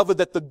moment, beloved,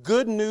 that the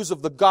good news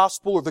of the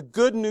gospel or the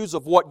good news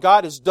of what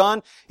God has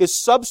done is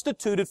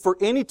substituted for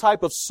any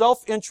type of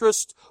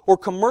self-interest or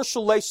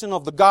commercialization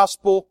of the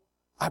gospel,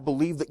 I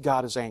believe that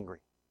God is angry.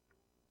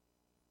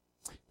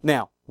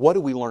 Now, what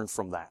do we learn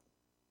from that?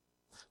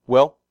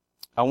 Well,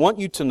 I want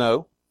you to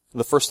know,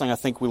 the first thing I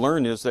think we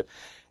learn is that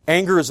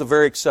anger is a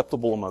very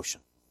acceptable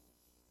emotion.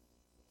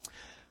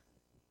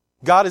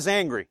 God is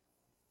angry.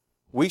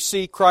 We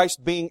see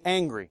Christ being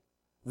angry.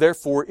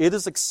 Therefore, it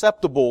is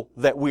acceptable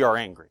that we are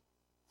angry.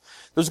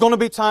 There's going to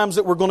be times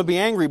that we're going to be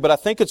angry, but I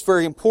think it's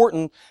very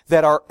important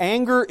that our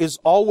anger is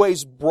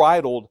always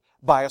bridled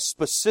by a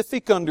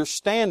specific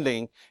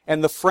understanding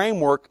and the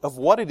framework of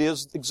what it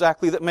is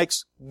exactly that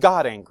makes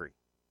God angry.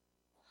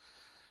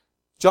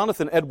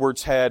 Jonathan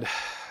Edwards had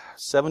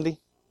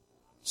 70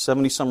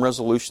 some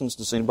resolutions.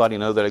 Does anybody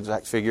know that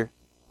exact figure?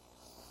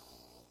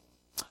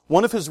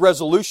 One of his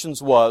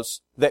resolutions was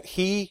that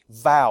he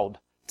vowed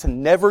to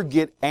never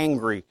get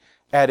angry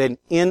at an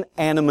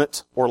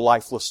inanimate or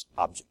lifeless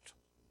object.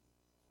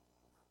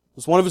 It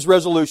was one of his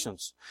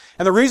resolutions.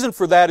 And the reason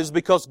for that is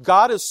because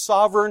God is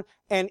sovereign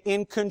and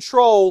in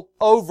control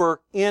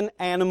over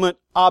inanimate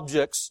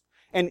objects.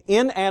 And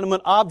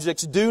inanimate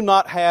objects do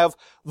not have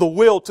the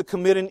will to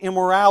commit an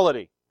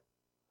immorality.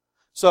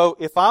 So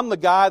if I'm the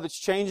guy that's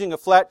changing a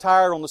flat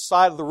tire on the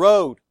side of the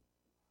road,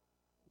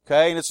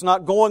 okay, and it's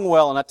not going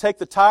well, and I take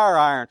the tire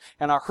iron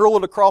and I hurl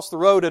it across the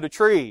road at a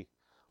tree,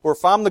 or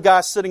if I'm the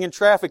guy sitting in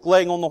traffic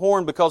laying on the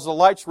horn because the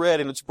light's red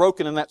and it's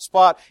broken in that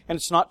spot and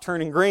it's not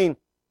turning green,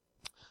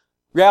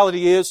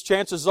 reality is,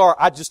 chances are,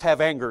 I just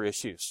have anger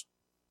issues.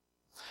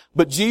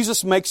 But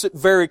Jesus makes it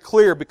very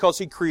clear because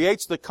He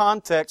creates the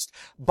context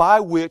by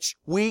which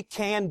we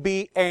can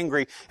be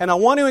angry. And I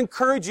want to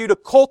encourage you to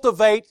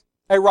cultivate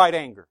a right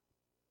anger.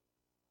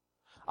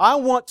 I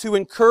want to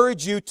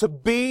encourage you to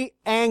be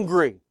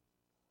angry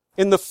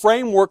in the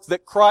framework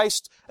that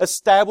Christ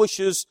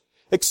establishes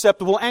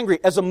acceptable anger.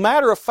 As a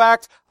matter of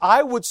fact,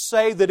 I would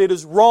say that it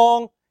is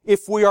wrong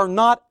if we are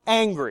not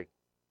angry.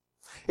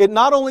 It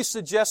not only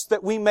suggests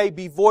that we may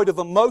be void of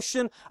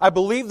emotion, I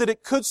believe that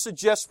it could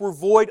suggest we're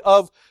void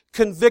of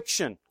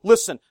conviction.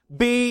 Listen,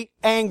 be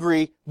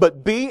angry,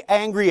 but be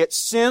angry at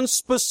sin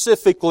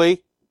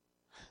specifically.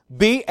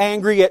 Be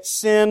angry at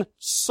sin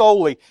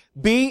solely.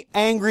 Be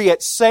angry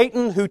at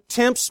Satan who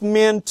tempts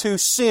men to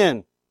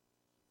sin.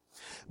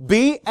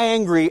 Be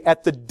angry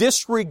at the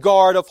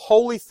disregard of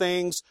holy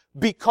things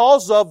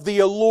because of the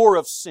allure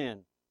of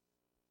sin.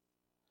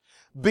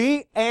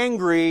 Be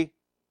angry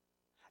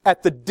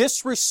at the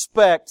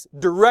disrespect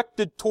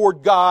directed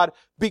toward God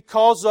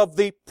because of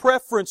the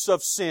preference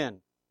of sin.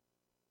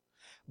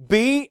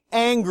 Be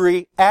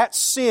angry at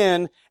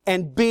sin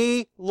and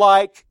be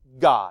like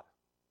God.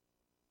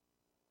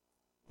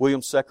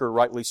 William Secker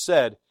rightly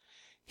said,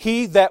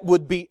 "He that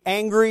would be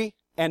angry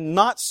and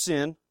not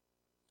sin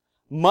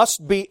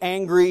must be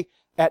angry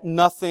at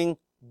nothing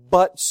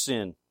but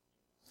sin."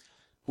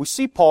 We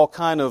see Paul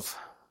kind of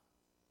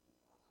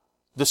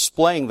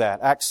displaying that.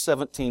 Acts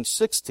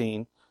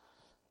 17:16.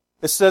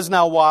 It says,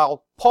 "Now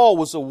while Paul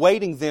was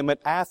awaiting them at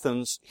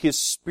Athens, his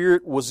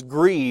spirit was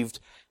grieved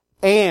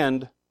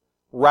and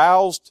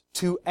roused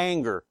to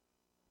anger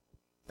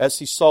as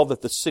he saw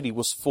that the city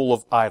was full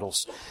of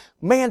idols."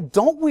 Man,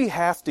 don't we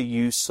have to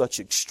use such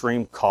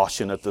extreme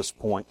caution at this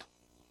point?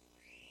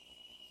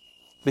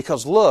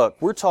 Because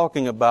look, we're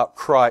talking about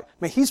Christ.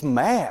 Man, he's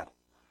mad.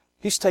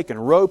 He's taking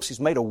ropes, he's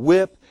made a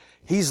whip,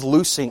 he's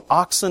loosing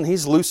oxen,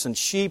 he's loosing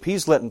sheep,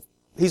 he's letting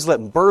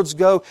birds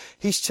go,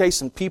 he's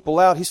chasing people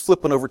out, he's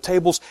flipping over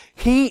tables.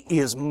 He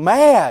is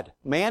mad,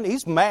 man,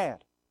 he's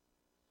mad.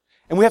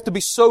 And we have to be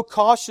so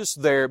cautious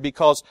there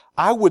because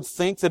I would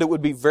think that it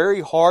would be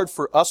very hard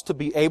for us to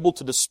be able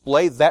to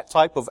display that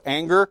type of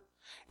anger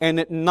and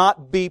it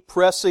not be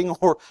pressing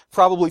or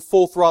probably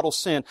full throttle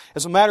sin.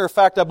 As a matter of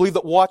fact, I believe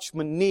that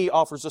Watchman Nee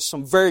offers us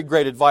some very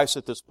great advice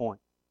at this point.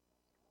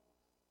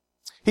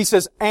 He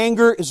says,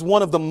 anger is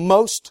one of the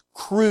most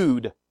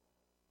crude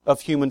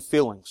of human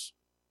feelings.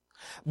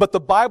 But the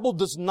Bible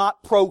does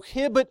not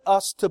prohibit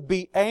us to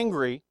be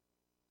angry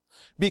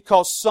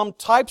because some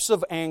types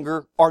of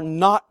anger are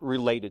not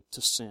related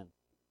to sin.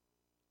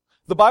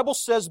 The Bible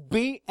says,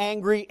 be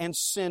angry and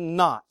sin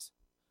not.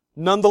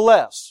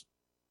 Nonetheless,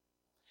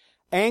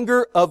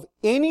 anger of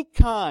any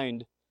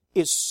kind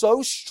is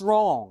so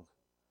strong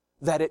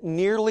that it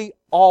nearly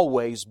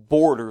always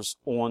borders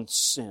on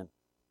sin.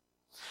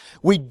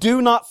 We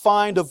do not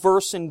find a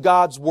verse in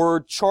God's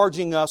Word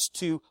charging us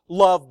to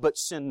love but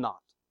sin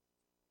not,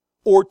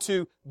 or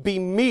to be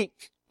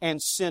meek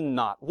and sin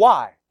not.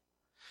 Why?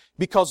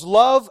 Because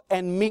love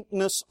and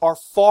meekness are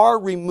far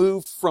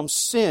removed from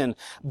sin,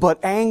 but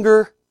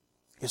anger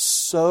is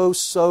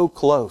so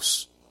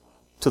close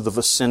to the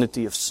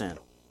vicinity of sin.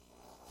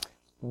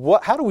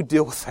 How do we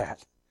deal with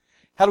that?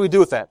 How do we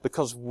deal with that?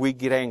 Because we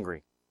get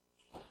angry.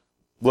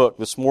 Look,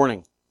 this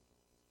morning,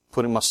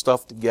 putting my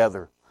stuff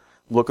together,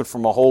 looking for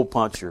my hole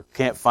puncher,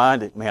 can't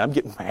find it. Man, I'm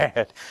getting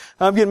mad.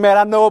 I'm getting mad.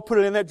 I know I put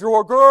it in that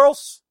drawer,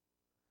 girls.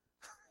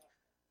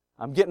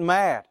 I'm getting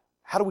mad.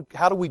 How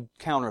do we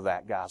counter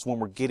that, guys, when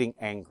we're getting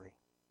angry?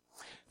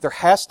 There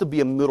has to be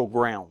a middle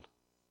ground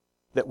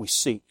that we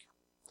seek.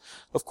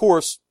 Of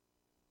course,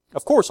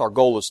 our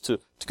goal is to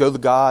go to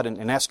God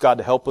and ask God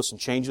to help us and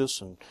change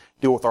us and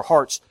deal with our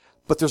hearts.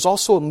 But there's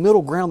also a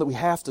middle ground that we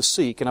have to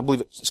seek, and I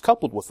believe it's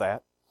coupled with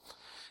that.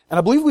 And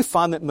I believe we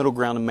find that middle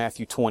ground in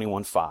Matthew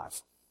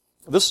 21:5.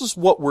 This is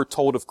what we're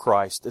told of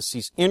Christ as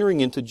He's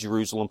entering into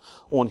Jerusalem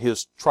on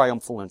His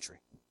triumphal entry.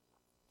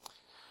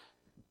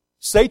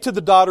 "Say to the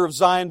daughter of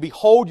Zion,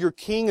 behold, your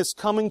king is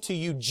coming to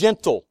you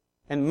gentle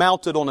and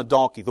mounted on a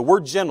donkey." The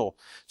word gentle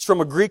is from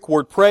a Greek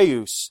word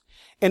praeus,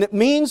 and it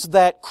means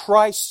that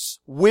Christ's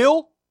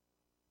will,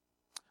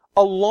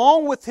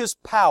 along with His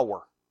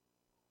power,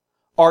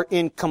 are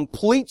in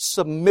complete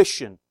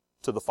submission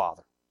to the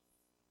Father.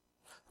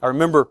 I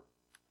remember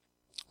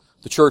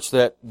the church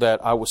that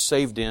I was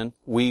saved in,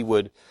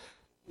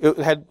 it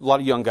had a lot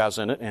of young guys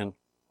in it, and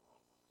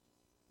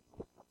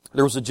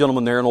there was a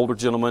gentleman there, an older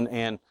gentleman,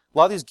 and a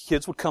lot of these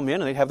kids would come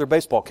in and they'd have their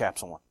baseball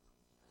caps on.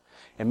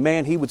 And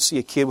man, he would see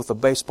a kid with a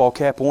baseball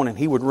cap on and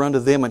he would run to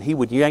them and he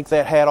would yank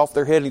that hat off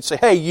their head and he'd say,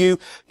 hey, you,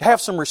 have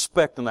some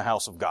respect in the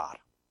house of God.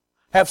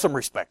 Have some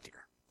respect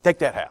here. Take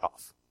that hat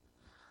off.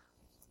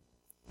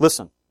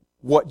 Listen,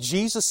 what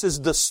Jesus is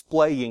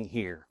displaying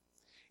here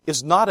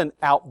is not an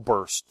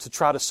outburst to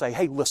try to say,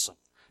 hey, listen,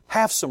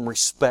 have some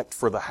respect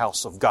for the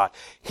house of God.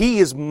 He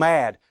is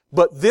mad,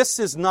 but this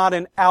is not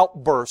an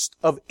outburst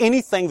of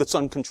anything that's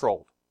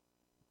uncontrolled.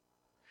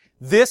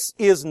 This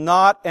is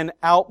not an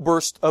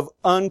outburst of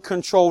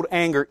uncontrolled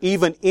anger.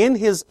 Even in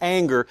his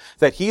anger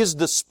that he is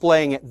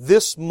displaying at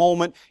this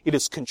moment, it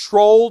is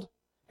controlled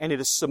and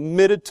it is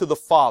submitted to the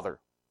Father.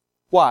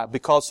 Why?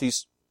 Because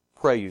he's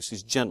prayus,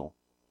 he's gentle.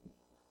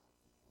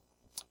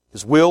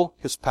 His will,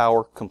 his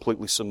power,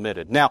 completely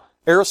submitted. Now,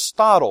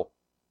 Aristotle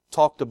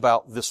talked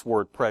about this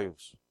word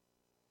prayus.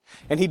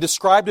 And he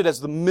described it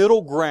as the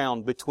middle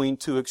ground between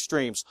two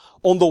extremes.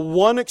 On the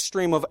one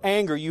extreme of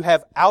anger, you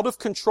have out of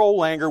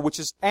control anger, which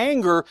is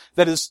anger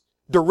that is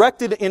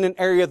directed in an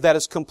area that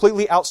is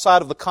completely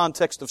outside of the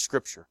context of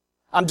Scripture.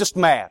 I'm just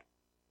mad.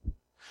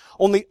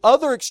 On the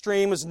other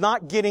extreme is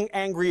not getting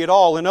angry at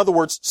all. In other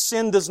words,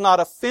 sin does not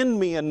offend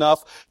me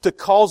enough to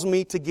cause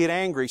me to get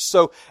angry.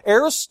 So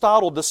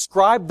Aristotle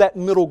described that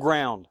middle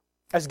ground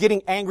as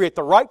getting angry at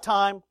the right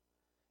time,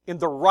 in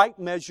the right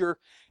measure,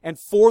 and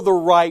for the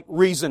right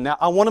reason. Now,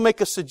 I want to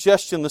make a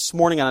suggestion this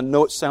morning, and I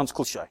know it sounds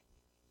cliche.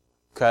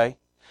 Okay?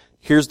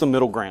 Here's the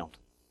middle ground.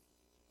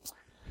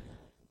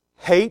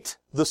 Hate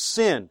the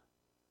sin.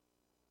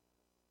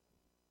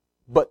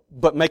 But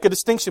make a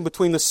distinction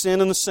between the sin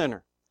and the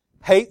sinner.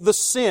 Hate the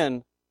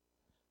sin,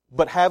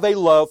 but have a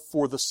love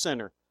for the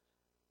sinner.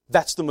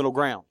 That's the middle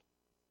ground.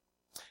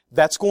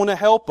 That's going to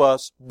help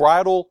us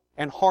bridle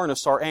and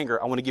harness our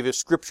anger. I want to give you a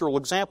scriptural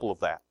example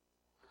of that.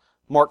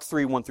 Mark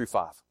 3, 1 through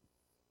 5.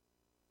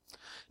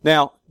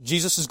 Now,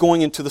 Jesus is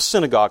going into the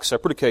synagogue,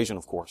 separate occasion,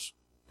 of course.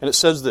 And it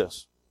says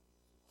this.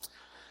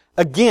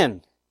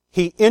 Again,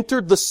 he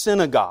entered the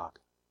synagogue,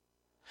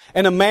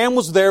 and a man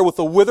was there with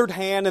a withered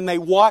hand, and they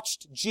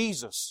watched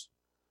Jesus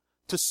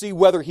to see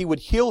whether he would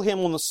heal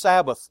him on the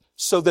Sabbath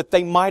so that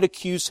they might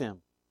accuse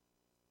him.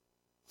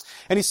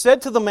 And he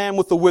said to the man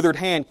with the withered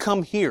hand,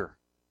 come here.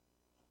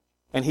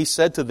 And he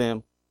said to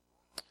them,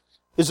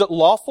 is it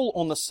lawful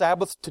on the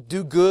Sabbath to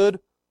do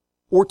good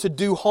or to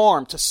do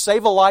harm, to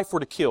save a life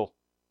or to kill?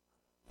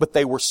 But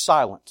they were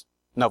silent.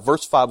 Now,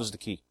 verse 5 is the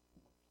key.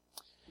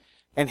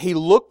 And he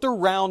looked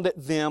around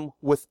at them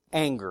with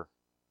anger,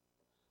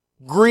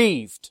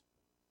 grieved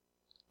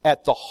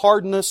at the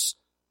hardness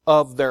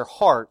of their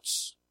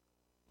hearts.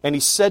 And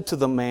he said to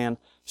the man,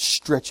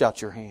 stretch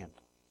out your hand.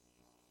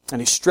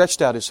 And he stretched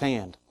out his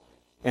hand,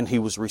 and he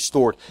was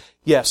restored.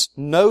 Yes,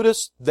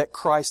 notice that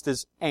Christ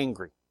is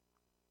angry.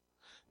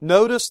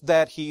 Notice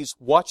that he's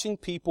watching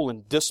people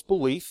in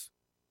disbelief.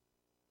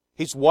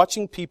 He's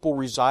watching people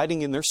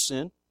residing in their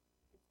sin.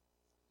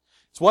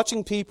 He's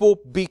watching people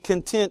be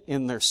content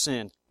in their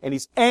sin. And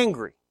he's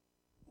angry.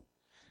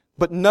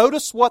 But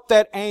notice what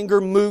that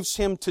anger moves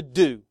him to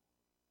do.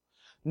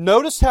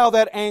 Notice how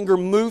that anger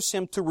moves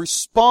him to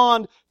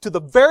respond to the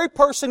very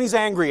person he's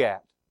angry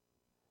at.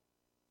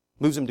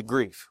 Moves him to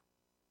grief.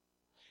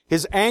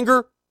 His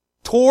anger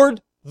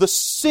toward the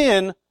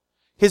sin,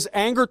 his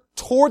anger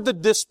toward the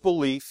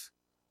disbelief,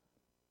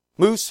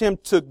 moves him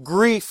to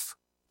grief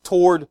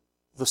toward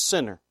the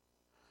sinner.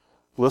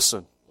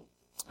 Listen,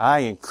 I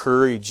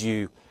encourage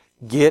you,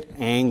 get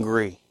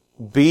angry.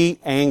 Be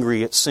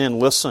angry at sin.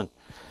 Listen,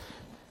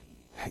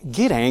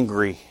 get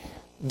angry.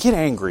 Get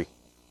angry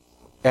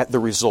at the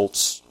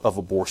results of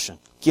abortion.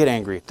 Get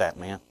angry at that,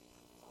 man.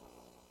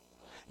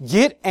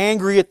 Get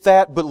angry at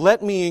that, but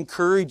let me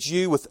encourage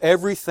you with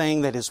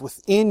everything that is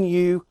within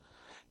you.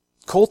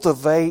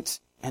 Cultivate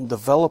and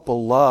develop a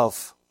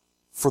love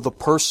for the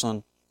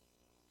person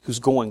who's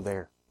going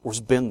there or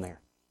has been there.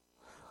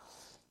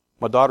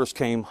 My daughters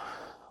came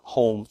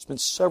home. It's been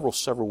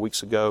several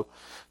weeks ago.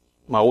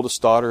 My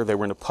oldest daughter, they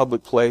were in a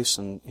public place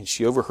and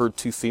she overheard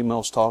two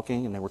females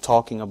talking, and they were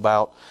talking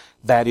about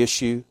that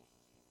issue.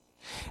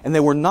 And they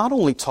were not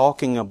only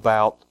talking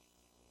about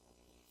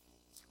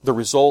the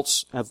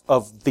results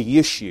of the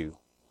issue,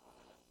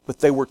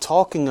 but they were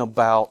talking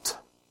about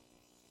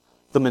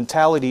the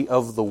mentality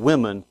of the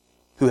women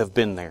who have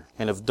been there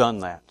and have done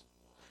that.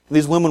 And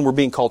these women were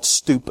being called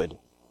stupid,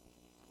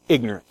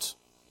 ignorant,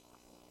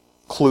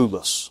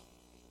 clueless.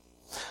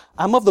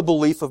 I'm of the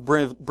belief of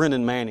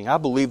Brennan Manning. I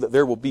believe that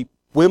there will be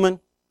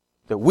women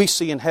that we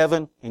see in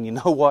heaven, and you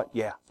know what?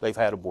 Yeah, they've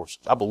had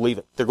abortions. I believe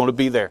it. They're going to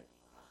be there.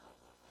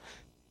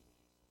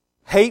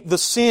 Hate the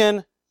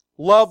sin,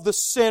 love the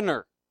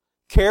sinner.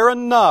 Care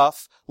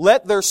enough,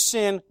 let their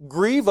sin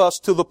grieve us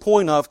to the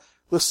point of,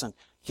 listen,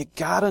 you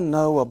gotta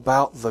know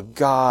about the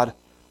God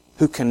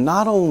who can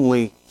not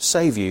only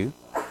save you,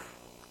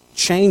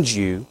 change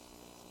you,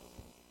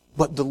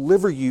 but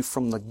deliver you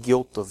from the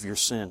guilt of your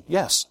sin.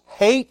 Yes,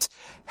 hate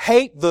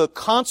the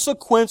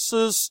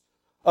consequences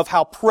of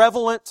how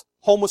prevalent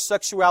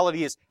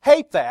homosexuality is.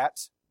 Hate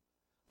that,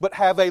 but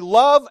have a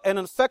love and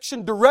an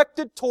affection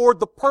directed toward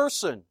the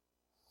person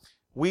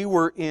We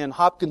were in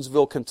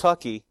Hopkinsville,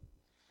 Kentucky,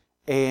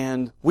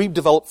 and we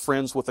developed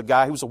friends with a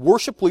guy who was a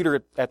worship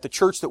leader at the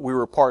church that we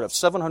were a part of,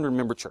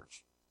 700-member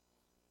church.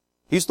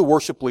 He's the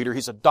worship leader.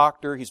 He's a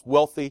doctor. He's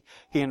wealthy.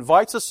 He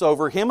invites us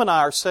over. Him and I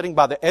are sitting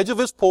by the edge of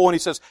his pool, and he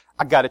says,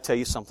 I got to tell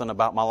you something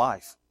about my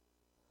life.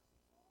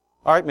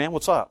 All right, man,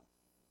 what's up?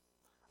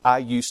 I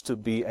used to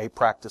be a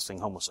practicing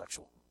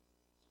homosexual.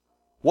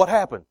 What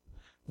happened?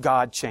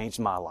 God changed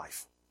my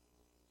life.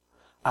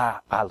 I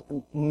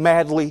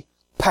madly,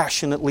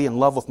 passionately in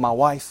love with my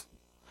wife.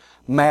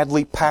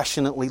 Madly,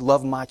 passionately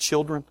love my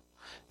children.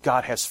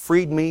 God has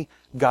freed me.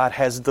 God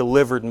has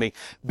delivered me.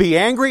 Be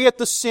angry at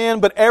the sin,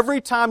 but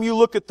every time you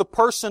look at the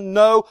person,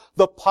 know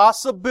the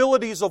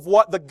possibilities of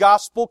what the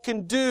gospel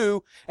can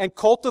do and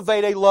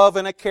cultivate a love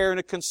and a care and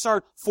a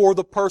concern for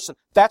the person.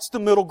 That's the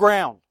middle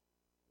ground.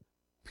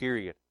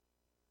 Period.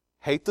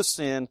 Hate the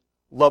sin,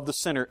 love the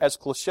sinner. As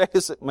cliche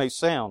as it may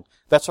sound,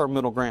 that's our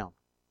middle ground.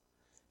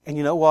 And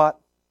you know what?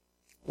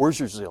 Where's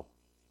your zeal?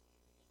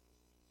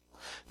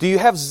 Do you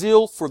have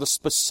zeal for the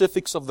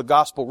specifics of the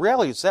gospel?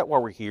 Really, is that why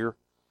we're here?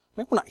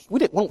 I mean, we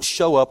don't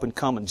show up and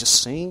come and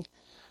just sing.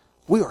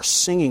 We are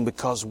singing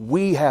because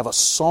we have a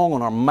song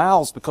on our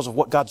mouths because of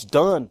what God's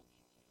done.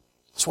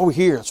 That's why we're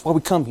here. That's why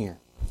we come here.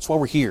 That's why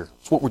we're here.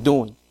 That's what we're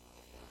doing.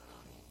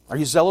 Are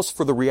you zealous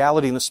for the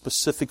reality and the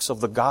specifics of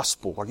the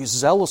gospel? Are you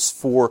zealous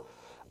for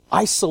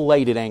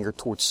isolated anger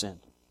towards sin?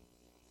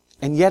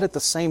 And yet at the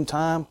same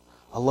time,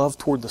 a love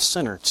toward the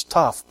sinner. It's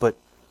tough, but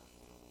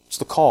it's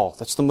the call.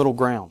 That's the middle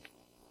ground.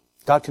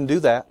 God can do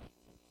that.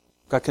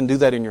 God can do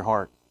that in your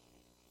heart.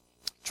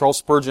 Charles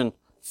Spurgeon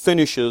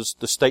finishes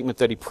the statement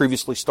that he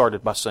previously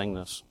started by saying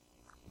this.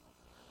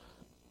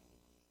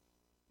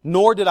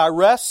 Nor did I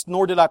rest,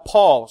 nor did I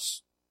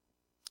pause,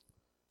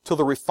 till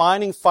the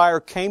refining fire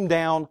came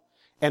down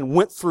and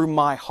went through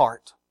my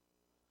heart,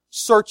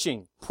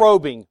 searching,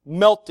 probing,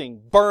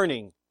 melting,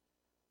 burning,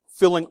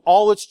 filling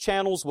all its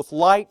channels with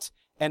light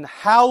and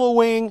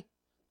hallowing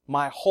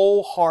my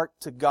whole heart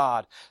to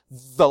God.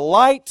 The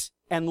light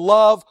and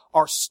love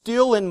are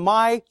still in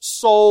my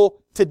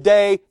soul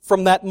today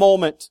from that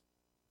moment.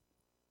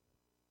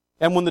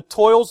 And when the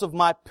toils of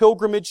my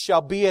pilgrimage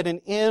shall be at an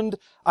end,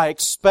 I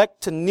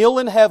expect to kneel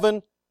in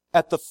heaven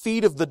at the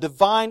feet of the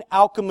divine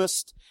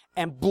alchemist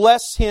and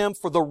bless Him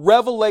for the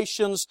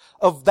revelations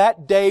of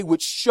that day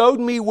which showed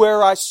me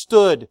where I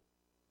stood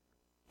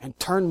and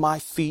turned my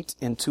feet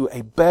into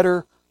a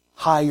better,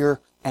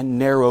 higher, and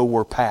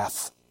narrower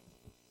path.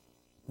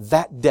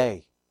 That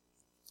day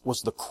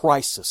was the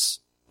crisis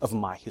of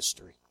my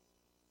history.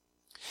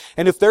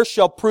 And if there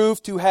shall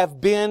prove to have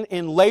been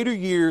in later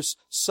years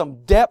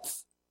some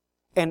depth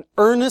and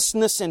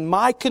earnestness in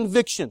my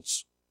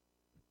convictions,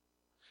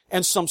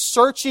 and some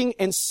searching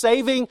and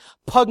saving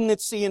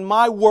pugnancy in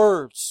my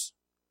words,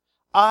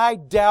 I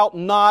doubt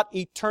not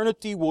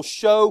eternity will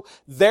show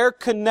their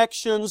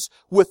connections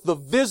with the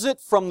visit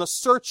from the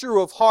searcher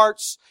of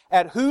hearts,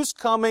 at whose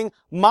coming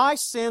my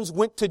sins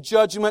went to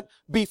judgment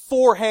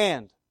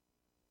beforehand.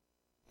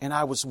 And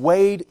I was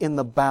weighed in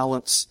the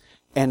balance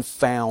and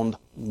found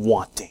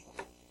wanting.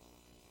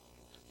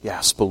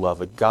 Yes,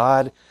 beloved,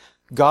 God,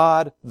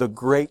 the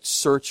great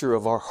searcher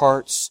of our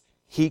hearts,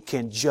 He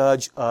can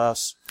judge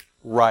us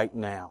right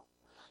now.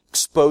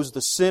 Expose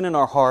the sin in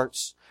our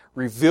hearts,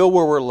 reveal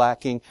where we're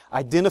lacking,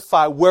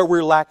 identify where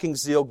we're lacking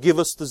zeal, give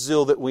us the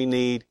zeal that we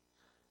need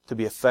to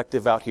be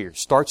effective out here.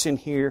 Starts in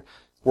here,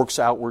 works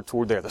outward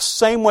toward there. The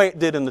same way it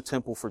did in the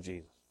temple for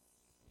Jesus.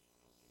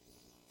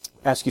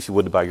 Ask you if you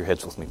would to bow your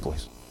heads with me,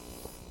 please.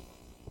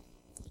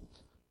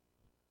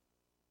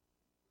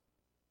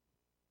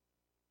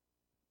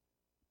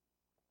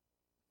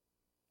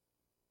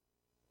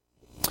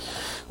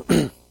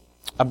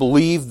 I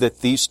believe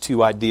that these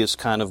two ideas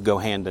kind of go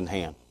hand in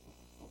hand.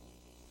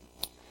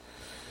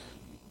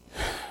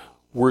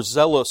 We're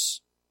zealous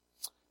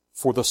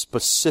for the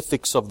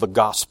specifics of the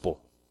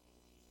gospel.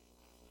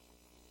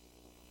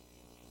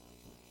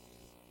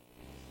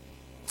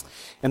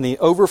 And the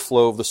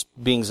overflow of this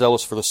being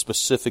zealous for the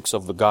specifics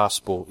of the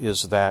gospel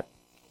is that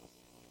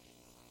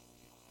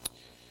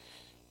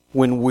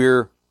when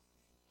we're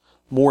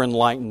more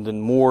enlightened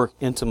and more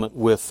intimate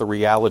with the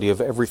reality of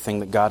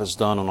everything that God has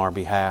done on our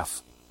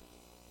behalf,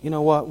 you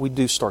know what? We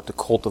do start to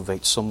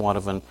cultivate somewhat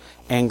of an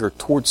anger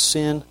towards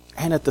sin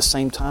and at the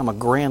same time a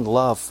grand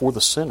love for the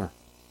sinner.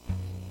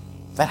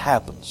 That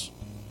happens.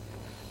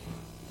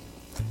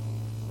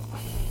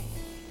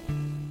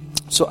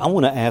 So I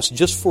want to ask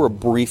just for a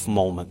brief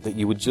moment that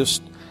you would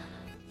just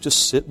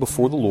sit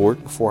before the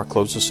Lord before I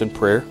close this in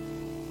prayer.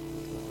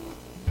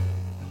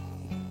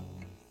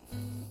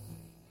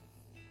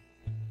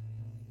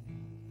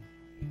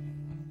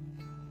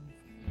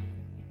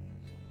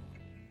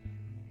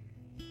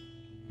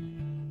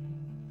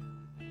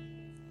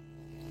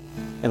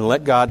 And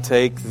let God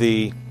take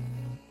the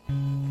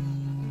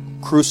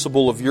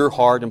crucible of your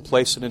heart and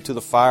place it into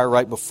the fire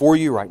right before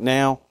you, right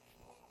now.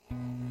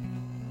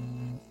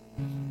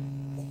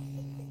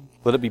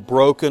 Let it be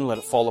broken, let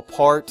it fall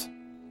apart.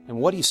 And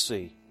what do you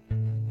see?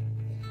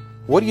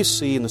 What do you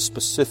see in the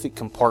specific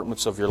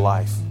compartments of your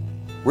life?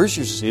 Where's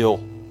your zeal?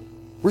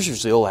 Where's your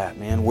zeal at,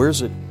 man?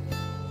 Where's it?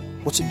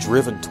 What's it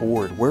driven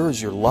toward? Where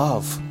is your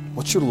love?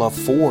 What's your love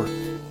for?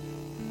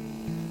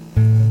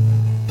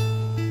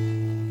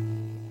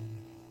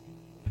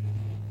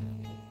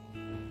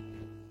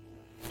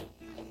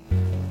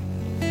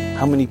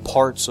 How many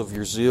parts of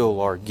your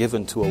zeal are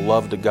given to a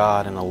love to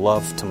God and a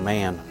love to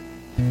man?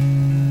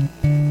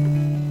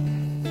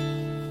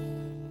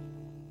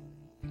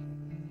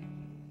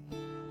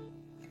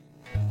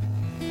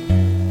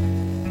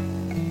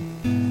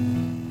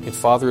 And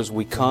Father, as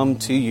we come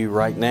to you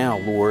right now,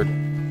 Lord,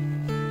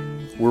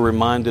 we're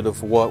reminded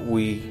of what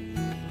we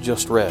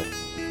just read.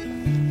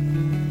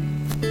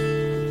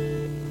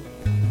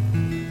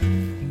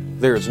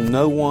 There is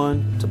no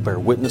one to bear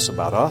witness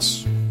about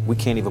us. We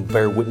can't even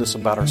bear witness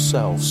about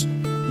ourselves.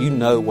 You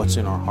know what's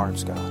in our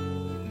hearts, God.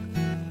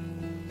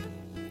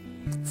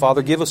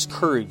 Father, give us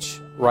courage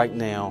right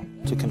now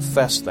to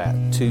confess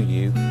that to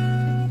you.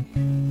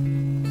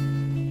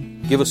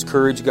 Give us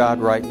courage, God,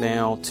 right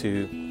now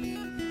to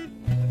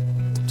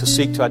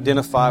seek to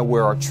identify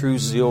where our true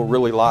zeal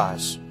really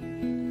lies.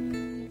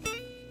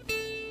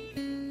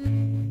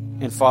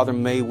 And Father,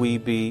 may we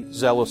be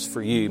zealous for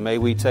you. May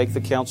we take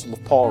the counsel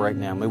of Paul right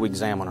now. May we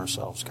examine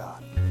ourselves,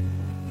 God.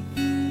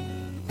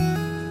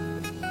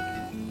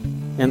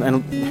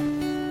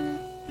 And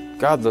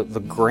God, the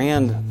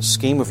grand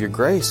scheme of your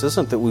grace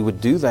isn't that we would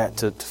do that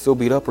to feel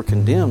beat up or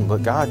condemned,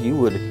 but God, you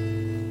would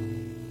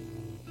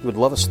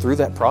love us through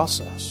that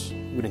process.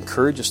 You would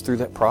encourage us through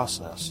that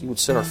process. You would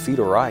set our feet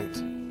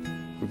aright,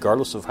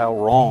 regardless of how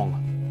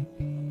wrong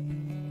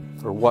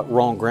or what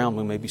wrong ground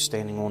we may be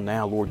standing on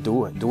now. Lord,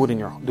 do it. Do it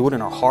in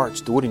our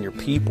hearts. Do it in your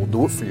people.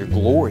 Do it for your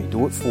glory.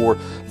 Do it for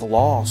the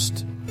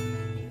lost.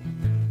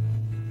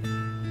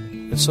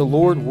 And so,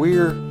 Lord,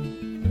 we're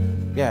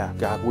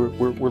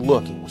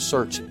looking, we're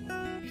searching.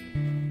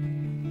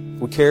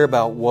 We care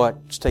about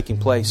what's taking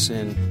place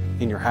in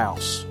your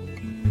house.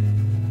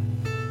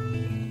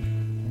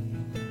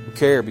 We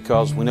care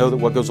because we know that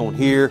what goes on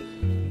here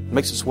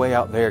makes its way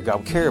out there.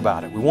 God, we care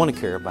about it. We want to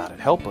care about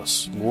it. Help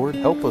us, Lord.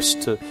 Help us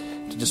to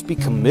just be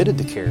committed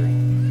to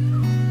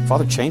caring.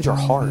 Father, change our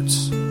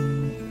hearts.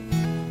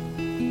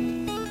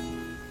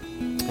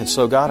 And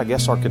so, God, I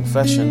guess our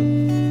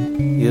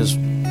confession is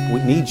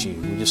we need you.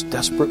 We just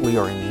desperately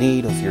are in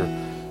need of your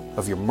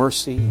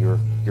mercy, your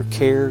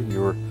care,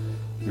 your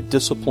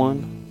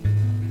discipline,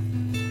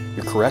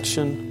 your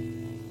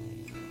correction,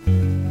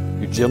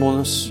 your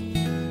gentleness,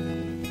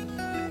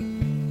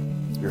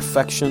 your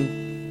affection.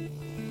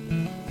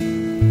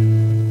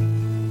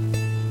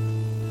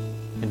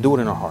 And do it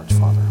in our hearts,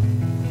 Father.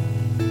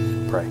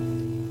 Pray.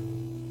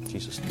 In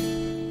Jesus'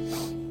 name.